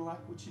everybody's going to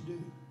like what you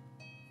do.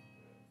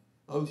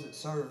 Those that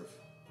serve,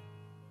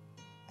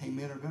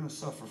 amen, are going to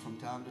suffer from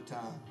time to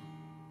time.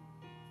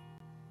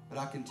 But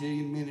I can tell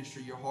you in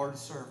ministry, your heart of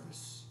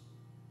service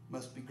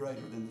must be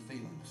greater than the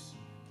feelings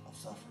of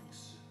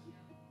sufferings.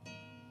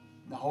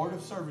 The heart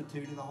of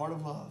servitude and the heart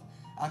of love.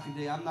 I can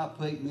tell you, I'm not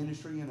putting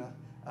ministry in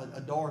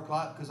a dark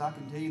light, because I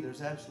can tell you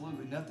there's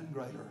absolutely nothing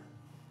greater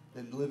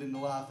than living the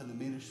life in the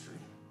ministry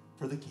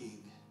for the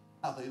King.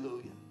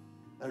 Hallelujah.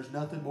 There's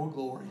nothing more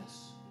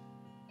glorious.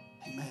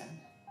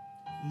 Amen.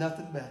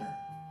 Nothing better.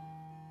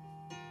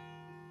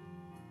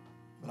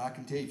 But I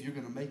can tell you, if you're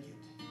going to make it,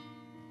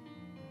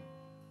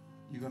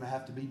 you're going to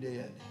have to be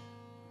dead.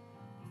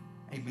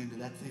 Amen to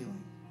that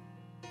feeling.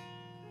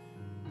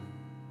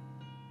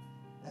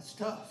 That's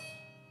tough.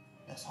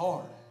 That's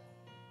hard.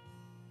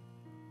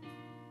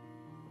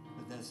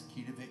 But that's the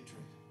key to victory.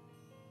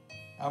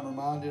 I'm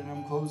reminded, and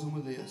I'm closing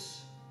with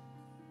this,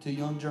 2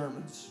 young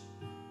Germans.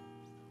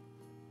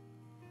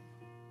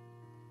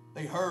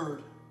 They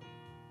heard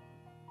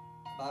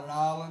about an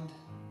island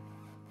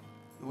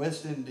in the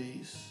West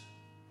Indies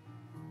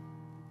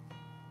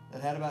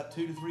that had about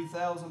 2,000 to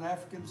 3,000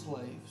 African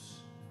slaves.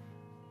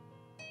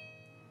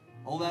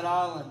 On that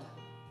island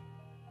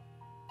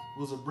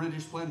was a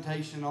British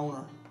plantation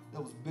owner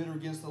that was bitter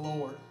against the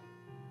Lord.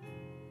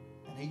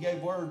 And he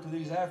gave word to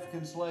these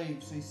African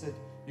slaves. He said,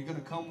 you're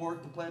going to come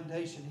work the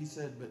plantation. He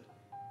said, but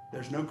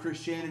there's no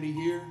Christianity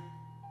here.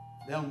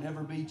 There'll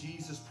never be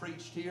Jesus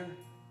preached here.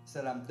 He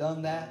said, I'm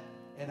done that,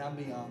 and I'm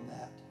beyond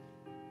that.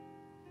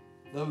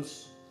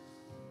 Those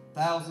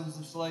thousands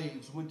of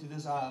slaves went to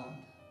this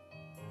island,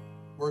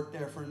 worked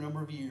there for a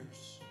number of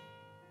years.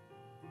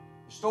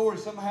 The story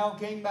somehow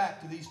came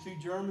back to these 2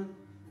 German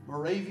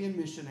Moravian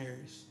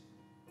missionaries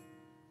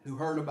who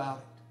heard about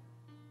it.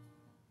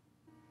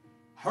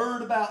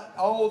 Heard about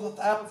all the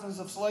thousands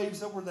of slaves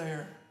that were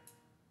there.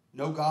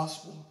 No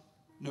gospel,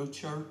 no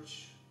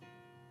church,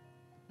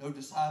 no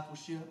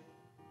discipleship.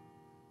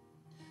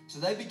 So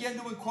they began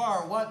to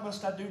inquire, what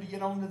must I do to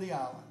get onto the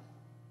island?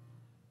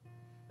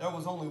 There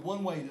was only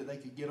one way that they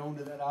could get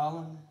onto that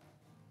island,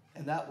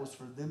 and that was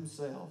for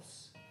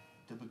themselves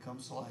to become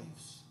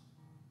slaves.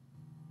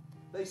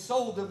 They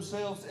sold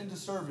themselves into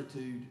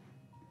servitude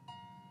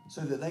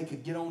so that they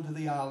could get onto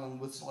the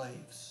island with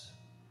slaves,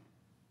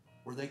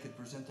 where they could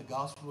present the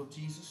gospel of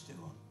Jesus to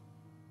them.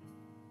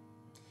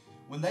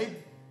 When they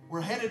were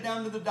headed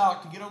down to the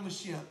dock to get on the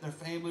ship, their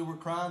family were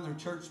crying, their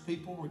church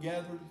people were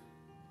gathered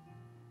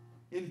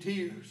in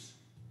tears.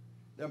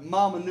 Their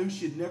mama knew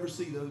she'd never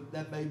see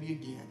that baby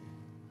again.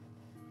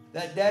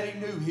 That daddy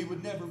knew he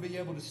would never be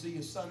able to see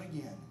his son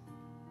again.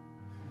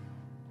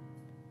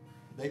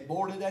 They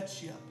boarded that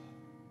ship.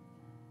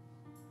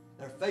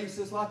 Their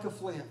faces like a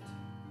flint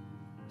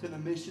to the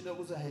mission that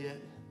was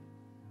ahead.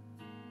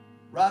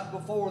 Right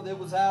before they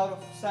was out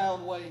of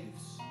sound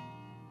waves,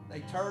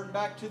 they turned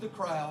back to the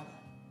crowd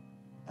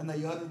and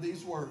they uttered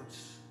these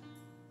words.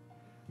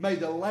 May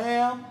the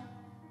Lamb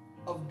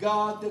of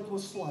God that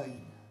was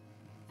slain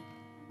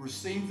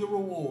receive the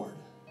reward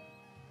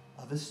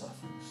of his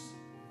sufferings.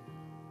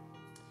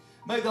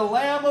 May the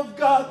Lamb of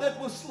God that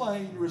was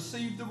slain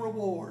receive the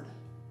reward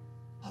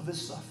of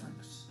his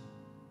sufferings.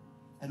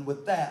 And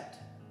with that,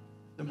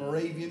 the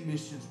Moravian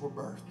missions were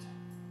birthed.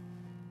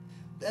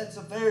 That's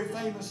a very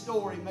famous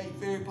story made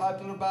very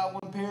popular by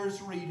one Paris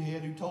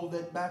Reedhead, who told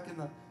that back in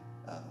the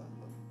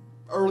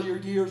earlier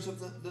years of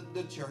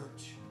the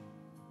church.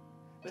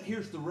 But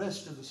here's the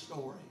rest of the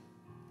story.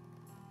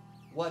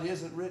 What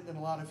isn't written in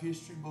a lot of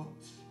history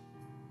books.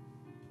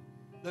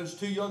 Those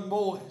 2 young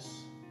boys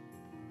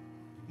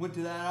went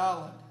to that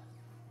island,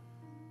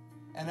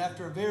 and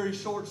after a very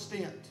short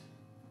stint,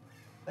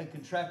 they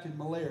contracted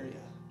malaria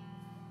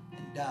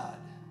and died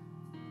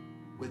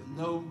with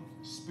no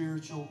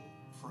spiritual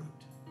fruit.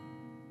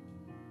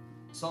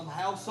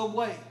 Somehow, some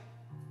way,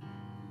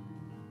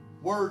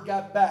 word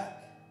got back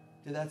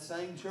to that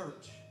same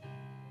church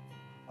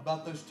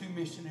about those 2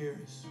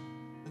 missionaries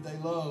that they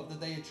loved,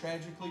 that they had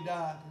tragically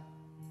died.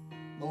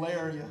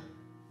 Malaria,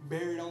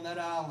 buried on that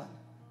island,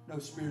 no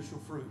spiritual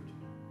fruit.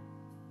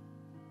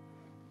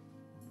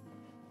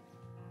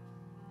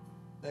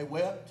 They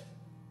wept,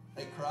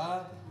 they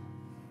cried,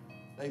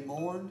 they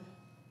mourned.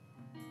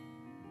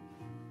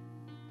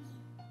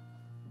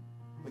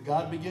 But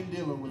God began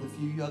dealing with a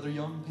few other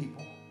young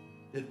people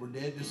that were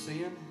dead to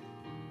sin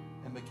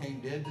and became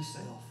dead to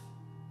self.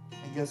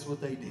 And guess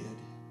what they did?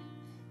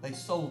 They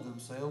sold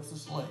themselves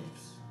as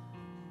slaves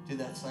to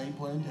that same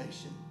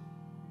plantation.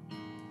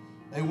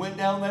 They went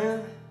down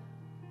there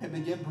and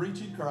began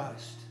preaching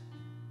Christ.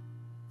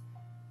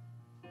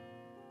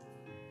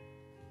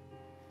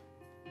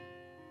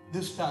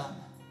 This time,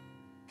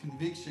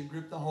 conviction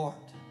gripped the heart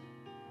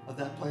of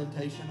that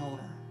plantation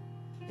owner.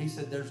 He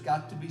said, there's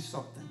got to be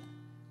something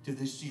to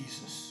this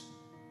Jesus.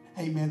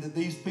 Amen. That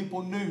these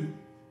people knew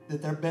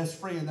that their best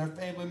friend, their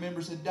family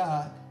members had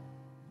died.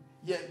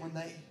 Yet when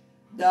they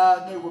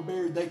died and they were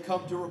buried, they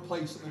come to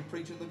replace them in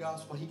preaching the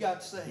gospel. He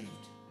got saved.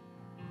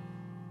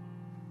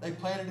 They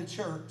planted a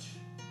church,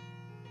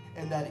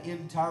 and that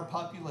entire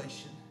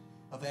population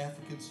of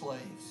African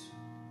slaves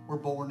were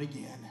born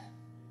again.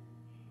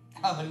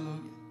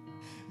 Hallelujah.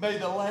 May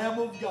the Lamb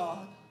of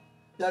God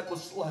that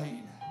was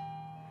slain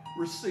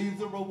receive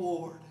the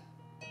reward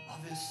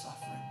of his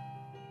suffering.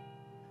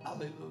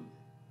 Hallelujah.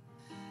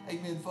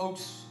 Amen,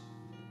 folks.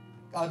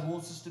 God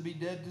wants us to be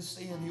dead to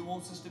sin. He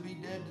wants us to be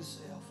dead to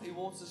self. He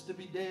wants us to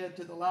be dead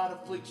to the light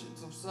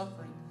afflictions of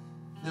suffering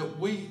that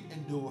we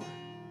endure,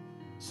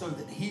 so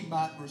that he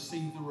might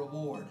receive the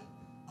reward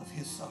of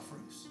his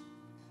sufferings.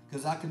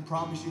 Because I can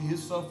promise you,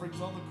 his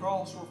sufferings on the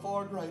cross were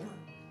far greater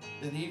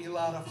than any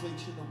light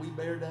affliction that we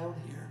bear down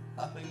here.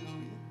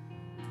 Hallelujah.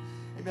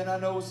 Amen. I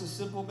know it's a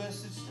simple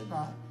message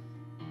tonight,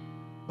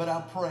 but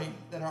I pray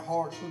that our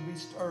hearts would be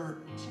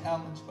stirred and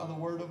challenged by the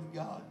word of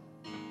God.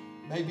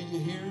 Maybe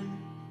you're here,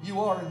 you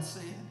are in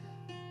sin.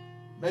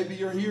 Maybe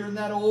you're here and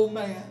that old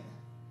man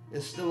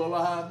is still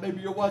alive.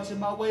 Maybe you're watching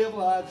my way of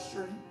live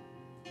stream.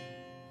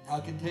 I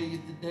can tell you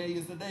today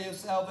is the day of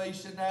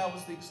salvation. Now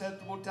is the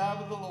acceptable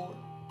time of the Lord.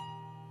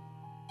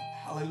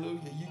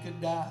 Hallelujah. You can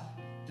die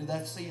to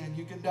that sin.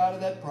 You can die to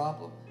that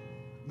problem.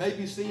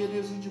 Maybe sin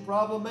isn't your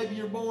problem. Maybe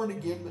you're born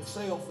again, but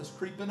self is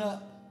creeping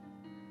up.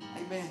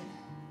 Amen.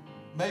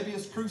 Maybe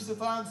it's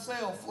crucifying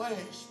self, flesh.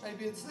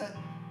 Maybe it's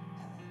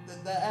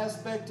the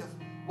aspect of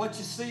what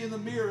you see in the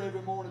mirror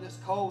every morning that's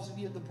causing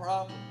you the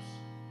problems.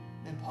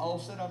 And Paul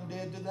said, I'm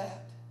dead to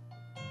that.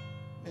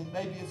 And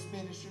maybe it's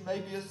ministry.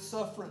 Maybe it's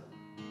suffering.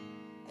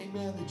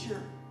 Amen. That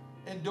you're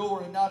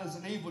enduring, not as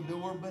an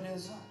evildoer, but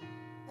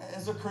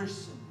as a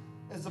Christian,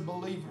 as a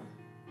believer.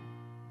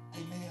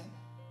 Amen.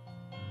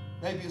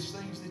 Maybe it's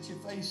things that you're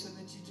facing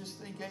that you just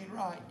think ain't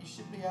right. You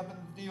should be having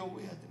to deal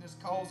with, and it's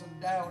causing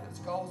doubt. It's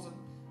causing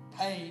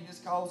pain. It's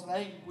causing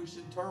anguish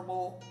and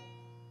turmoil.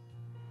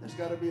 There's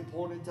got to be a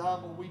point in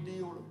time when we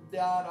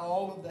die to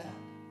all of that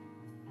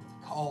for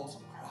the cause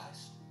of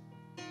Christ.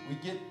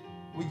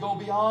 We go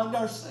beyond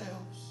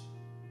ourselves.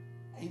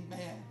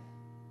 Amen.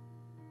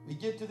 We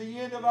get to the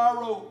end of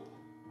our rope.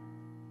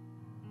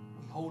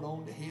 We hold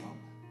on to him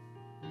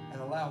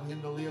and allow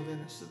him to live in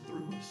us and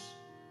through us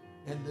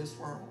in this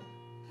world.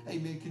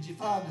 Amen. Could you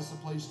find us a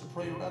place to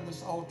pray around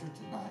this altar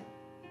tonight?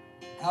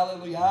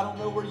 Hallelujah. I don't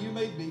know where you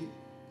may be.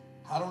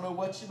 I don't know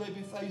what you may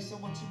be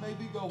facing, what you may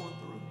be going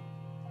through.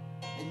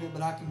 Amen.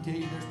 But I can tell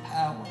you there's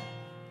power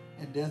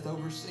in death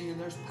over sin.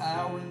 There's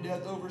power in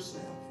death over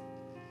self.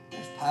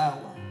 There's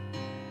power.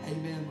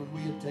 Amen. When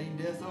we obtain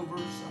death over our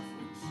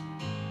sufferings.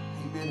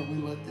 Amen.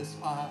 And we let this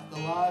life, the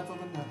life of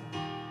another,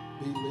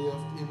 be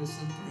lived in us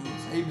and through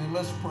us. Amen.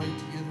 Let's pray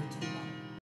together.